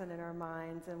hearts and in our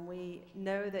minds, and we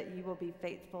know that you will be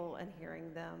faithful in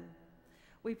hearing them.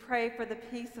 We pray for the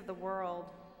peace of the world,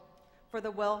 for the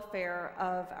welfare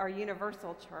of our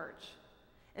universal church,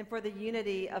 and for the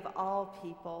unity of all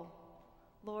people.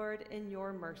 Lord, in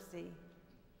your mercy.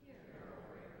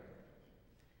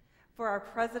 For our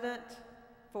president,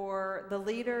 for the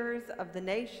leaders of the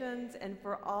nations, and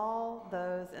for all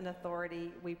those in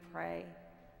authority, we pray.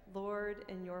 Lord,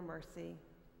 in your mercy.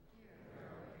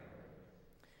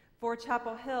 For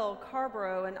Chapel Hill,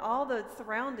 Carborough, and all the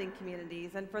surrounding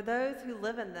communities, and for those who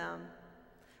live in them,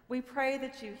 we pray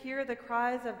that you hear the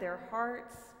cries of their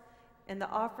hearts and the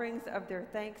offerings of their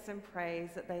thanks and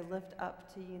praise that they lift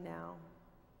up to you now.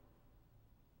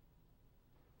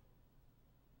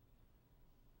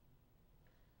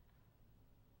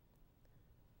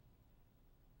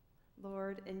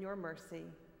 Lord, in your mercy.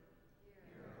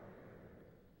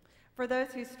 For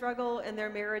those who struggle in their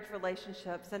marriage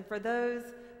relationships, and for those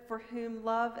for whom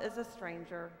love is a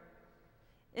stranger,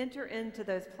 enter into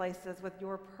those places with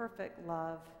your perfect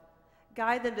love.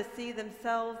 Guide them to see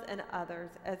themselves and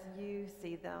others as you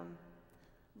see them.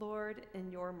 Lord,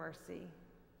 in your mercy.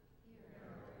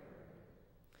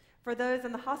 For those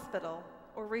in the hospital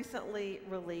or recently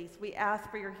released, we ask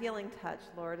for your healing touch,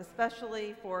 Lord,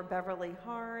 especially for Beverly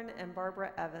Harn and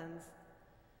Barbara Evans.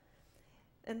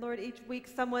 And Lord, each week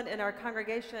someone in our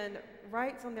congregation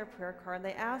writes on their prayer card, and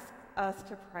they ask us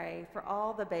to pray for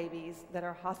all the babies that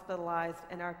are hospitalized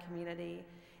in our community.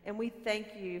 And we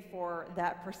thank you for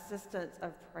that persistence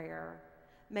of prayer.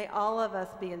 May all of us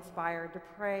be inspired to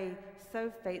pray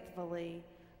so faithfully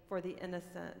for the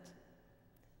innocent.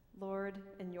 Lord,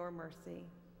 in your mercy.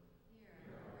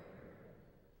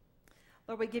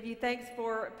 Lord, we give you thanks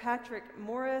for Patrick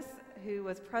Morris, who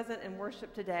was present in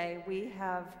worship today. We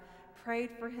have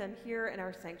prayed for him here in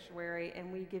our sanctuary,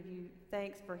 and we give you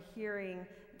thanks for hearing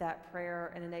that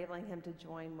prayer and enabling him to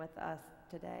join with us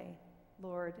today.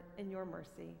 Lord, in your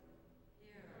mercy.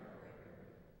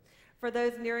 For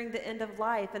those nearing the end of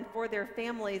life and for their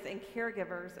families and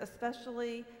caregivers,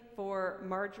 especially for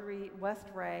Marjorie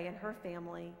Westray and her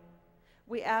family,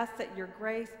 we ask that your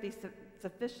grace be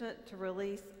sufficient to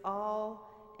release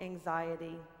all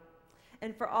anxiety.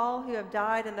 And for all who have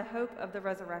died in the hope of the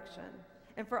resurrection,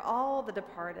 and for all the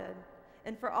departed,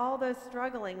 and for all those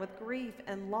struggling with grief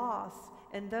and loss,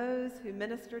 and those who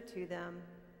minister to them,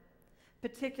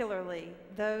 particularly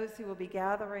those who will be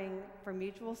gathering for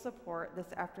mutual support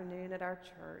this afternoon at our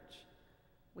church,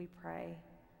 we pray,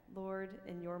 Lord,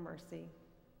 in your mercy.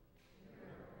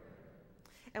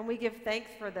 And we give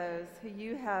thanks for those who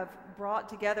you have brought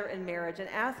together in marriage and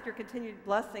ask your continued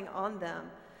blessing on them.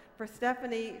 For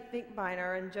Stephanie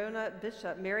Finkbeiner and Jonah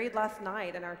Bishop, married last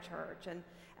night in our church, and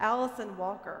Allison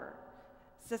Walker,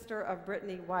 sister of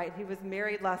Brittany White, who was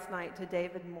married last night to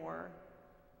David Moore.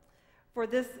 For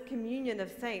this communion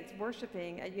of saints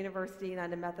worshiping at University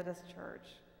United Methodist Church,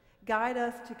 guide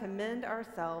us to commend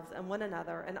ourselves and one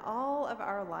another and all of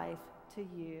our life to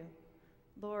you,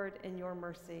 Lord, in your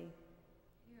mercy.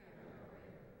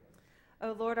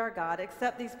 O Lord our God,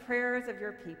 accept these prayers of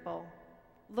your people.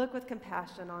 Look with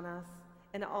compassion on us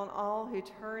and on all who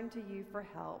turn to you for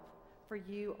help, for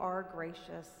you are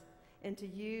gracious, and to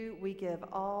you we give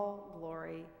all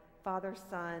glory Father,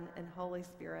 Son, and Holy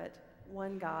Spirit,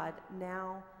 one God,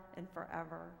 now and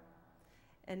forever.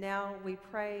 And now we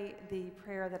pray the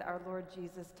prayer that our Lord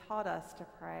Jesus taught us to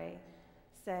pray,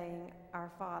 saying,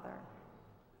 Our Father.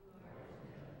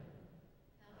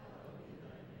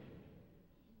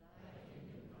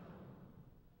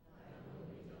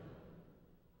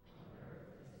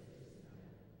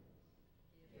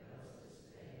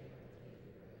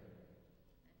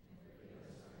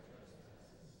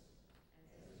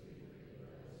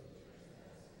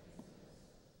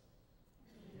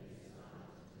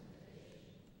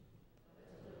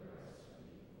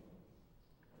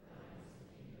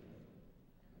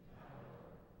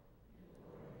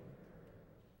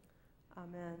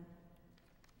 Amen.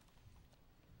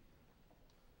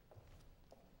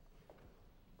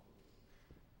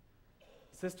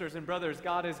 Sisters and brothers,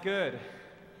 God is good.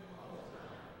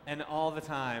 And all the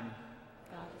time.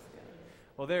 God is good.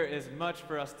 Well, there is much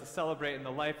for us to celebrate in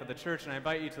the life of the church, and I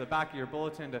invite you to the back of your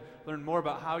bulletin to learn more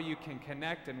about how you can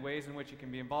connect and ways in which you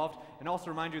can be involved. And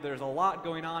also remind you there's a lot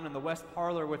going on in the West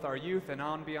Parlor with our youth, and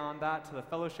on beyond that to the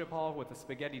fellowship hall with the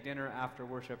spaghetti dinner after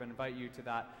worship, and invite you to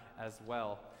that as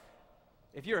well.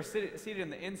 If you are seated in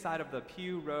the inside of the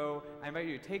pew row, I invite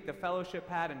you to take the fellowship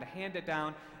pad and to hand it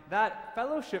down. That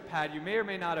fellowship pad, you may or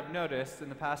may not have noticed in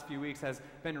the past few weeks, has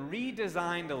been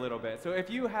redesigned a little bit. So if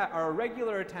you are a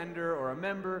regular attender or a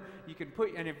member, you can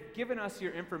put, and have given us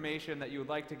your information that you would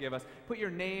like to give us, put your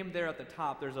name there at the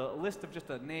top. There's a list of just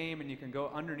a name, and you can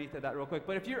go underneath of that real quick.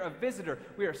 But if you're a visitor,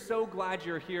 we are so glad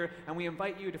you're here, and we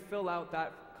invite you to fill out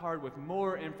that card with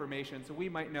more information so we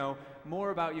might know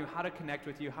more about you, how to connect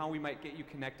with you, how we might get you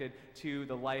connected to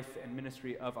the life and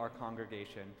ministry of our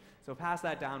congregation. So pass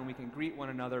that down and we can greet one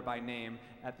another by name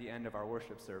at the end of our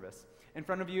worship service. In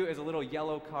front of you is a little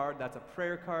yellow card. That's a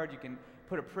prayer card. You can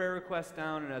put a prayer request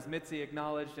down, and as Mitzi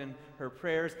acknowledged in her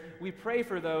prayers, we pray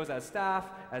for those as staff,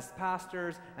 as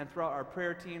pastors, and throughout our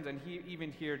prayer teams, and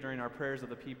even here during our prayers of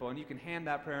the people. And you can hand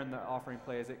that prayer in the offering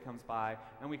plate as it comes by,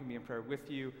 and we can be in prayer with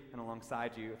you and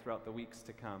alongside you throughout the weeks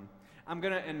to come. I'm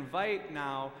going to invite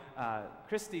now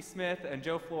Christy Smith and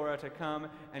Joe Flora to come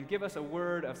and give us a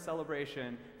word of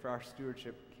celebration for our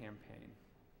stewardship campaign.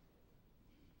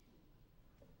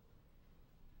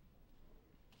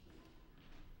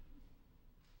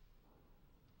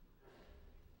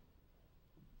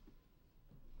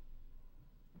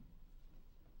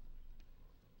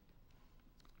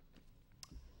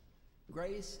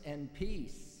 Grace and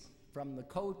peace from the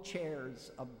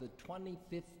co-chairs of the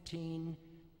 2015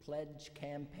 Pledge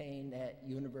Campaign at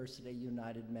University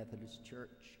United Methodist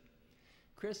Church.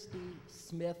 Christy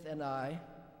Smith and I,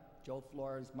 Joe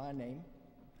Flora is my name,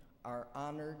 are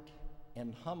honored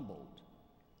and humbled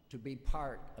to be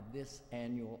part of this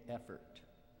annual effort.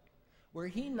 Were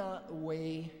he not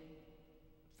away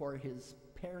for his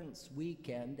parents'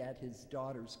 weekend at his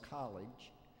daughter's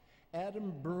college,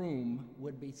 Adam Broom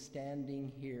would be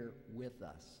standing here with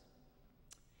us.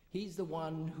 He's the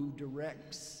one who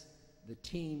directs the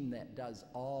team that does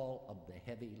all of the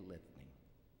heavy lifting.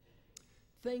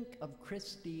 Think of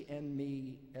Christy and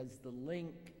me as the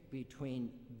link between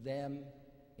them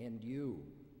and you.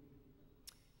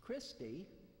 Christy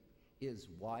is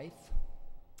wife,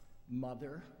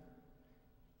 mother,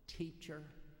 teacher,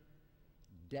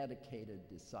 dedicated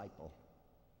disciple.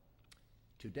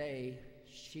 Today,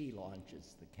 she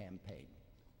launches the campaign.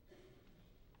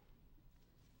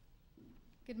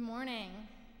 Good morning.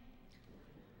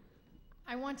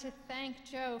 I want to thank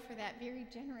Joe for that very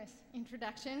generous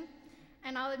introduction,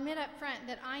 and I'll admit up front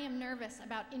that I am nervous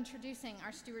about introducing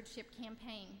our stewardship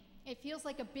campaign. It feels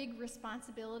like a big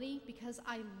responsibility because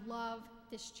I love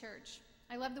this church.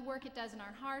 I love the work it does in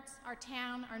our hearts, our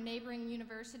town, our neighboring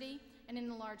university, and in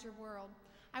the larger world.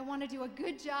 I want to do a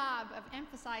good job of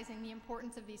emphasizing the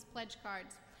importance of these pledge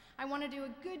cards. I want to do a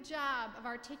good job of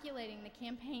articulating the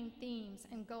campaign themes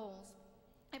and goals.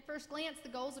 At first glance, the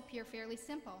goals appear fairly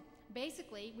simple.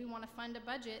 Basically, we want to fund a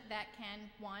budget that can,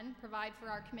 1, provide for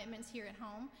our commitments here at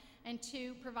home, and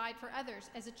 2, provide for others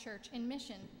as a church in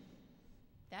mission.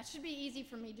 That should be easy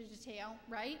for me to detail,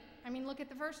 right? I mean, look at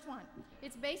the first one.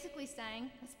 It's basically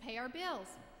saying, let's pay our bills.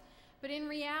 But in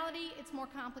reality, it's more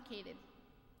complicated.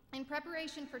 In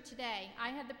preparation for today, I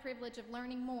had the privilege of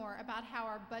learning more about how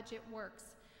our budget works,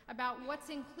 about what's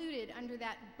included under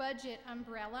that budget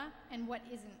umbrella and what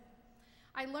isn't.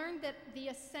 I learned that the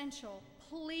essential,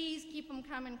 please keep them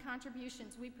coming,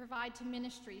 contributions we provide to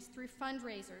ministries through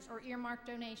fundraisers or earmarked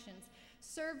donations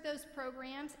serve those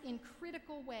programs in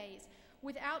critical ways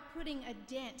without putting a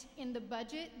dent in the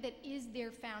budget that is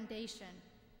their foundation.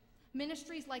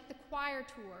 Ministries like the Choir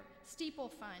Tour, Steeple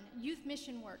Fund, Youth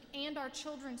Mission Work, and our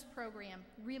children's program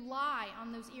rely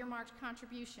on those earmarked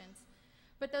contributions.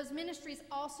 But those ministries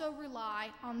also rely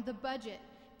on the budget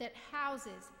that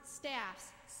houses,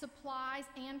 staffs, supplies,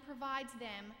 and provides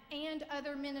them and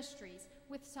other ministries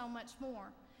with so much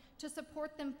more. To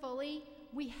support them fully,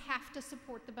 we have to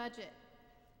support the budget.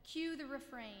 Cue the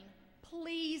refrain.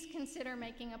 Please consider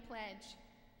making a pledge.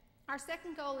 Our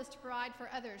second goal is to provide for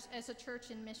others as a church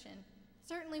in mission.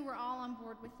 Certainly we're all on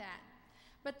board with that.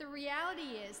 But the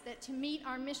reality is that to meet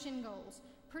our mission goals,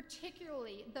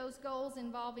 particularly those goals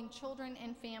involving children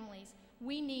and families,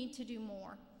 we need to do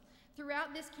more.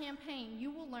 Throughout this campaign,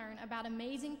 you will learn about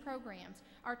amazing programs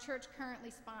our church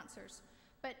currently sponsors.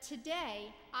 But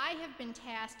today, I have been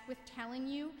tasked with telling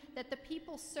you that the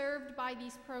people served by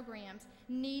these programs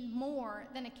need more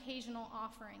than occasional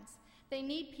offerings. They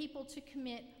need people to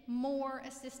commit more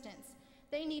assistance.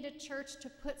 They need a church to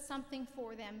put something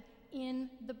for them in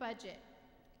the budget.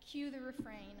 Cue the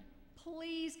refrain.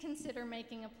 Please consider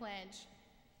making a pledge.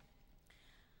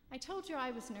 I told you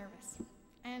I was nervous,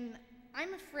 and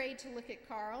I'm afraid to look at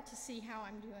Carl to see how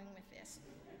I'm doing with this.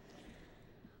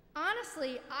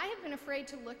 Honestly, I have been afraid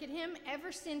to look at him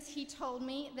ever since he told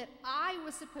me that I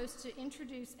was supposed to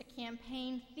introduce a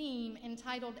campaign theme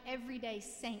entitled Everyday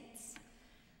Saints.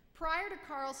 Prior to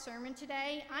Carl's sermon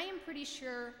today, I am pretty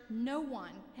sure no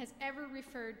one has ever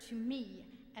referred to me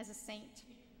as a saint.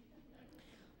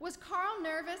 Was Carl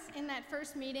nervous in that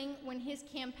first meeting when his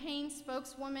campaign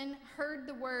spokeswoman heard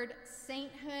the word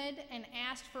sainthood and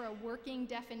asked for a working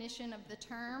definition of the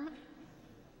term?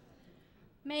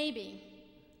 Maybe.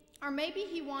 Or maybe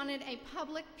he wanted a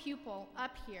public pupil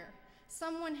up here,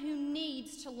 someone who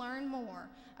needs to learn more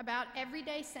about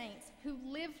everyday saints who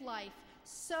live life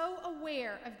so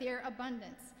aware of their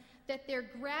abundance that their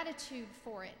gratitude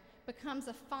for it becomes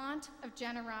a font of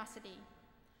generosity.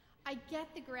 I get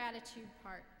the gratitude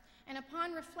part, and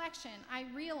upon reflection, I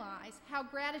realize how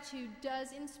gratitude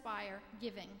does inspire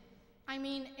giving. I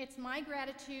mean, it's my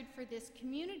gratitude for this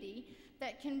community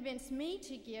that convinced me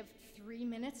to give 3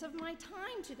 minutes of my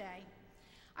time today.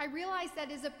 I realize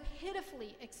that is a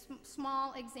pitifully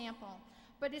small example,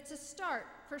 but it's a start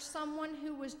for someone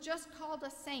who was just called a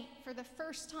saint for the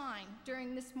first time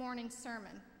during this morning's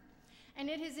sermon. And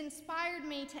it has inspired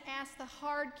me to ask the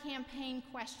hard campaign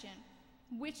question,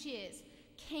 which is,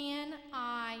 can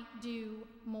I do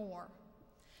more?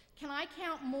 Can I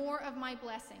count more of my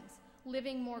blessings,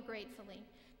 living more gratefully?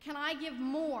 Can I give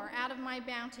more out of my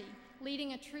bounty,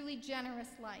 leading a truly generous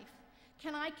life?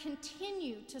 Can I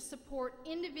continue to support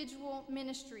individual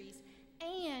ministries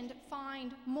and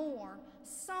find more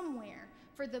somewhere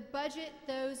for the budget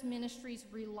those ministries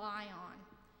rely on?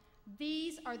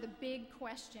 These are the big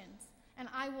questions, and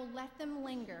I will let them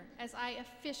linger as I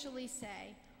officially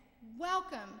say,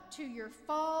 welcome to your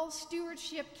fall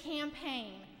stewardship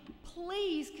campaign.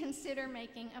 Please consider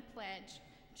making a pledge.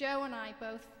 Joe and I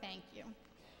both thank you.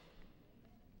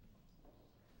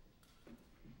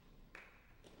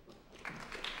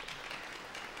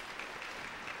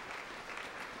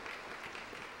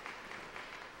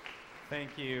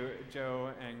 Thank you, Joe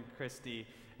and Christy.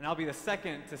 And I'll be the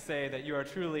second to say that you are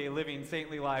truly living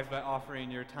saintly lives by offering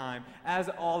your time, as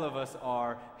all of us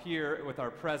are here with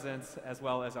our presence as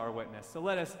well as our witness. So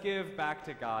let us give back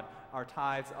to God our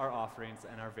tithes, our offerings,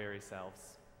 and our very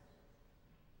selves.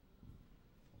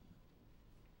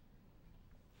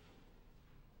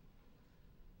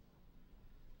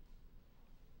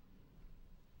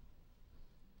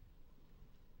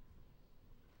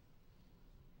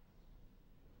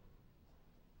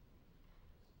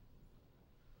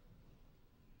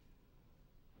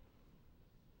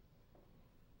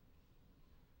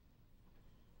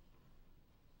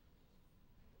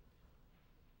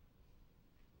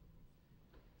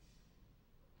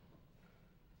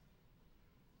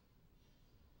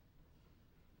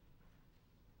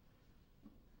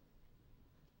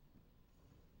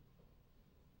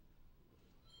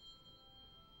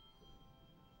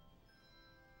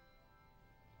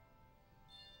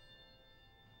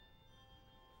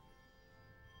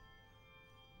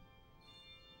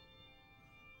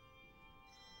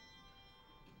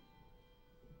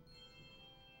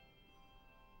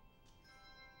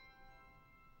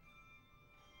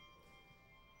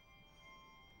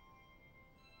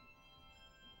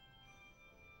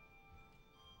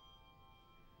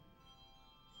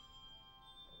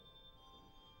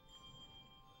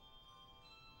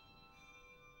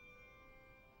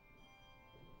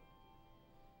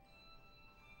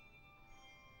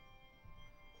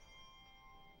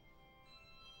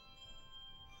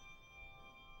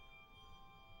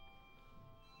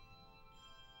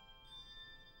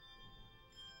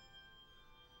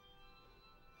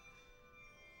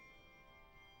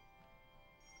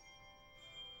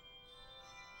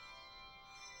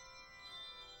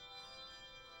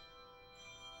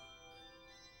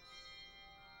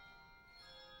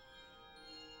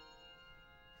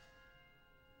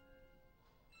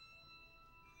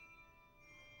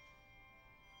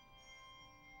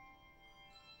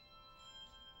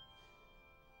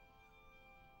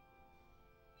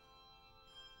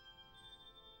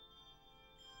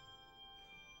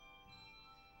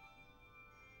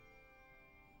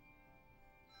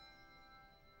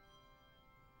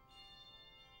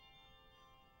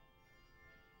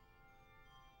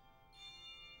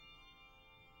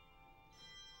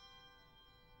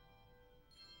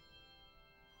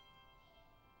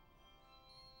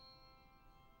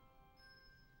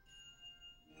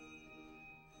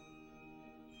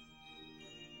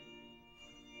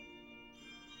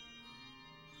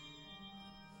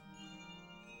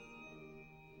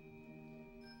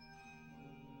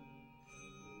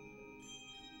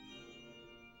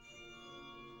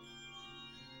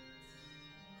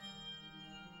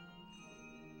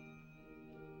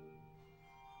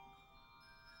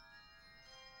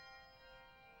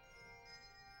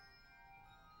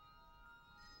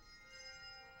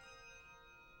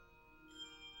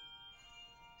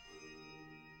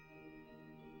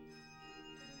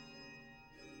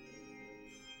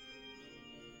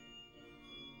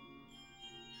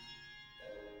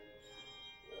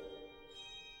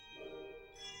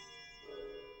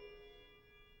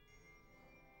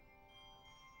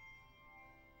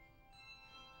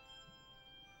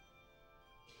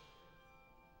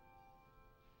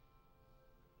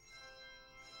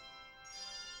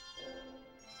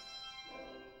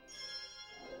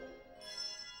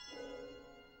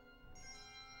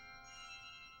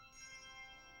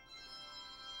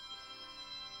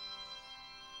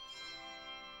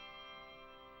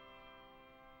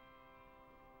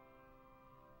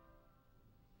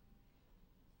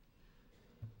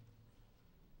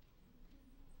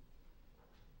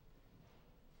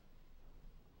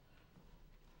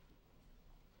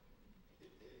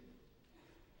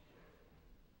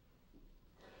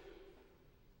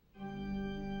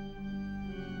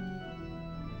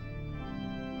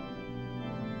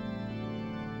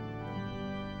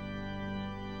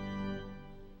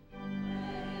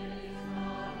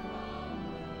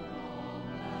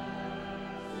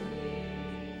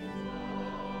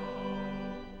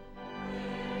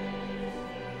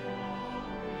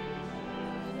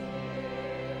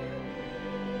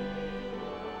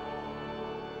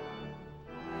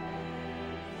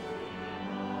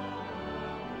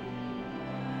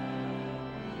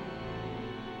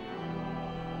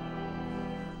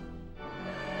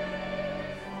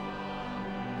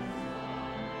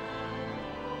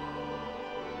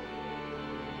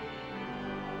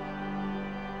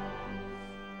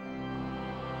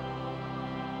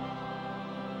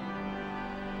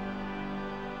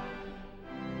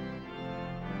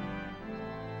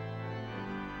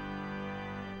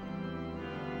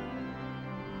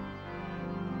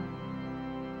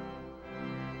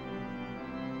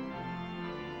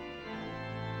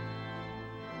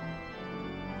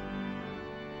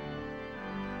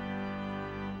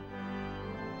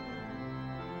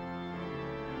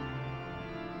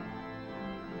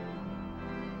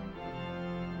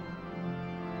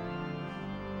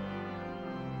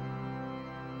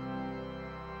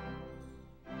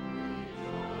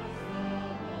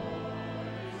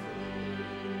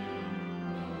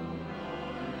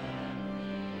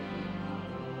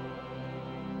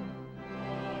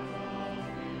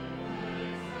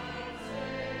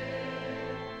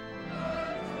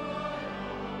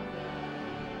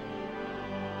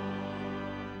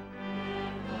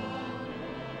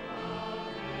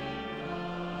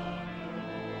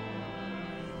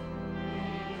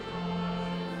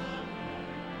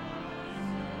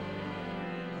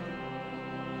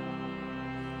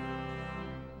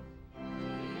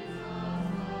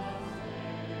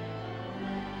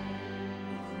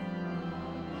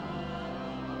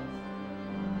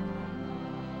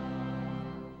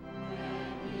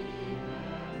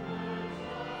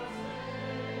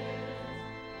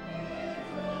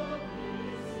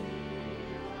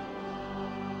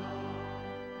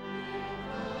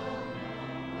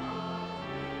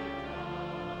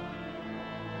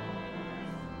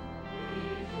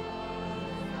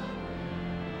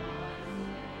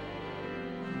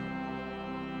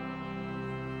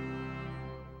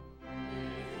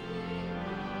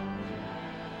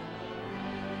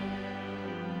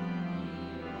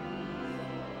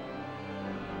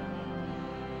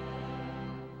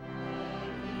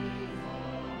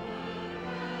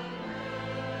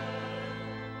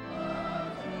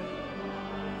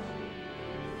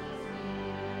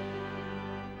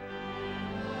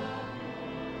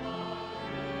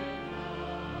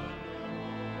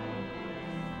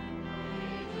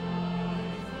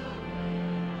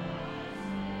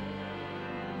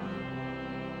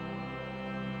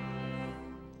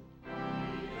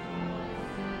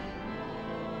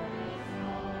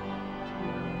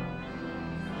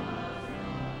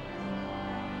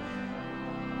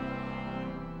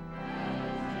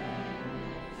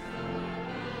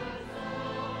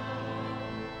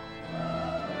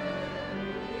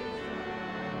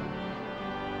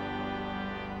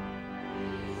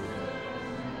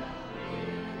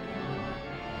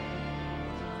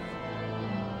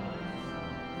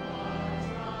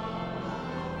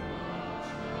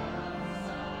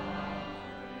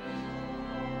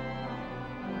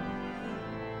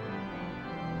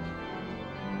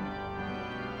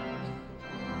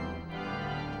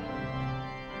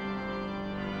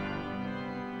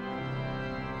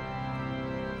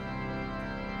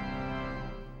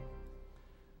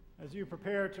 As you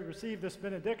prepare to receive this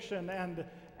benediction, and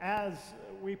as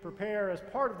we prepare as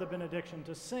part of the benediction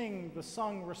to sing the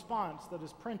sung response that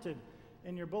is printed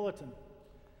in your bulletin,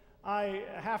 I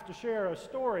have to share a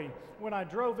story. When I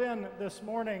drove in this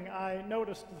morning, I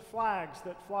noticed the flags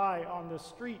that fly on the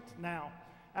street now,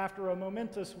 after a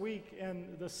momentous week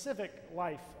in the civic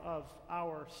life of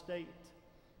our state.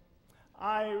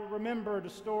 I remembered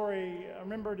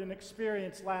an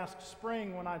experience last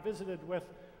spring when I visited with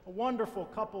a wonderful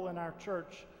couple in our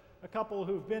church, a couple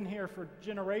who've been here for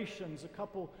generations, a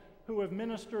couple who have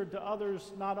ministered to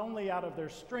others not only out of their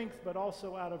strength, but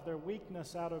also out of their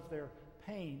weakness, out of their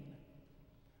pain.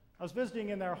 I was visiting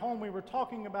in their home. We were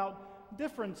talking about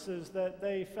differences that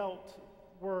they felt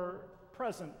were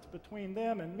present between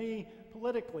them and me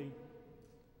politically.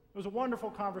 It was a wonderful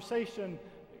conversation,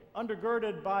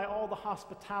 undergirded by all the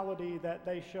hospitality that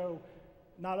they show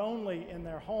not only in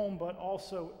their home, but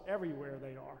also everywhere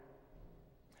they are.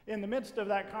 In the midst of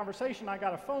that conversation, I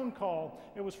got a phone call.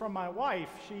 It was from my wife.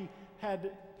 She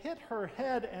had hit her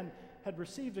head and had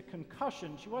received a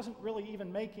concussion. She wasn't really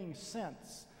even making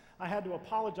sense. I had to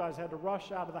apologize. I had to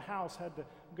rush out of the house, had to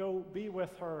go be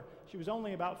with her. She was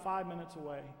only about 5 minutes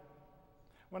away.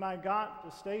 When I got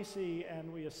to Stacy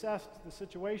and we assessed the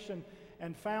situation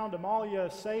and found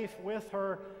Amalia safe with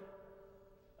her,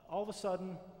 all of a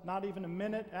sudden, not even a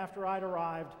minute after I'd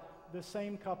arrived, this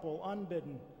same couple,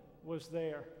 unbidden, was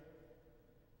there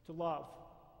to love,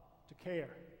 to care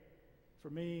for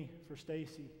me, for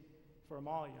Stacy, for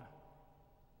Amalia.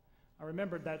 I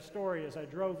remembered that story as I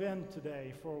drove in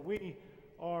today, for we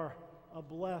are a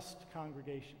blessed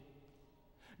congregation.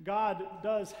 God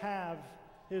does have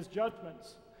his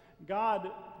judgments.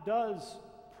 God does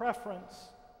preference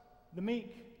the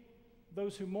meek,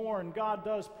 those who mourn. God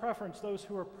does preference those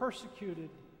who are persecuted.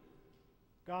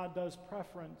 God does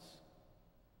preference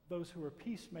those who are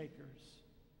peacemakers.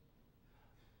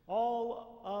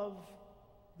 All of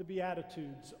the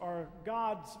Beatitudes are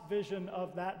God's vision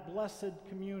of that blessed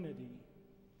community.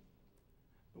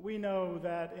 But we know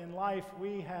that in life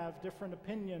we have different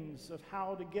opinions of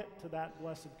how to get to that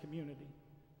blessed community.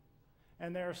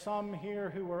 And there are some here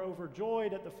who are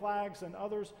overjoyed at the flags and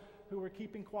others who are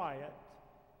keeping quiet.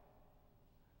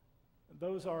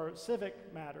 Those are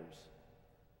civic matters.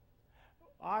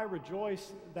 I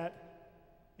rejoice that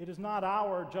it is not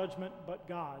our judgment but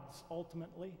God's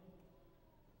ultimately,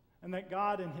 and that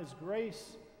God in his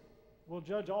grace will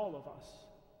judge all of us,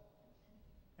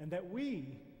 and that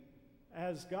we,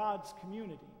 as God's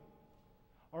community,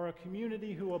 are a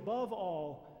community who above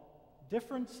all,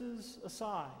 differences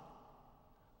aside,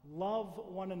 love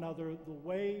one another the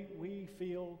way we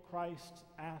feel Christ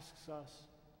asks us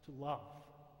to love.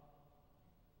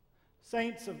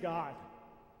 Saints of God,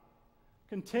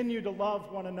 continue to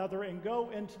love one another and go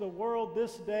into the world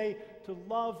this day to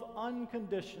love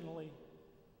unconditionally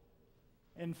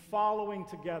in following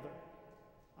together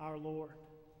our Lord.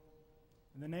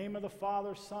 In the name of the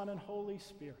Father, Son, and Holy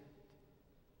Spirit,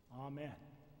 amen.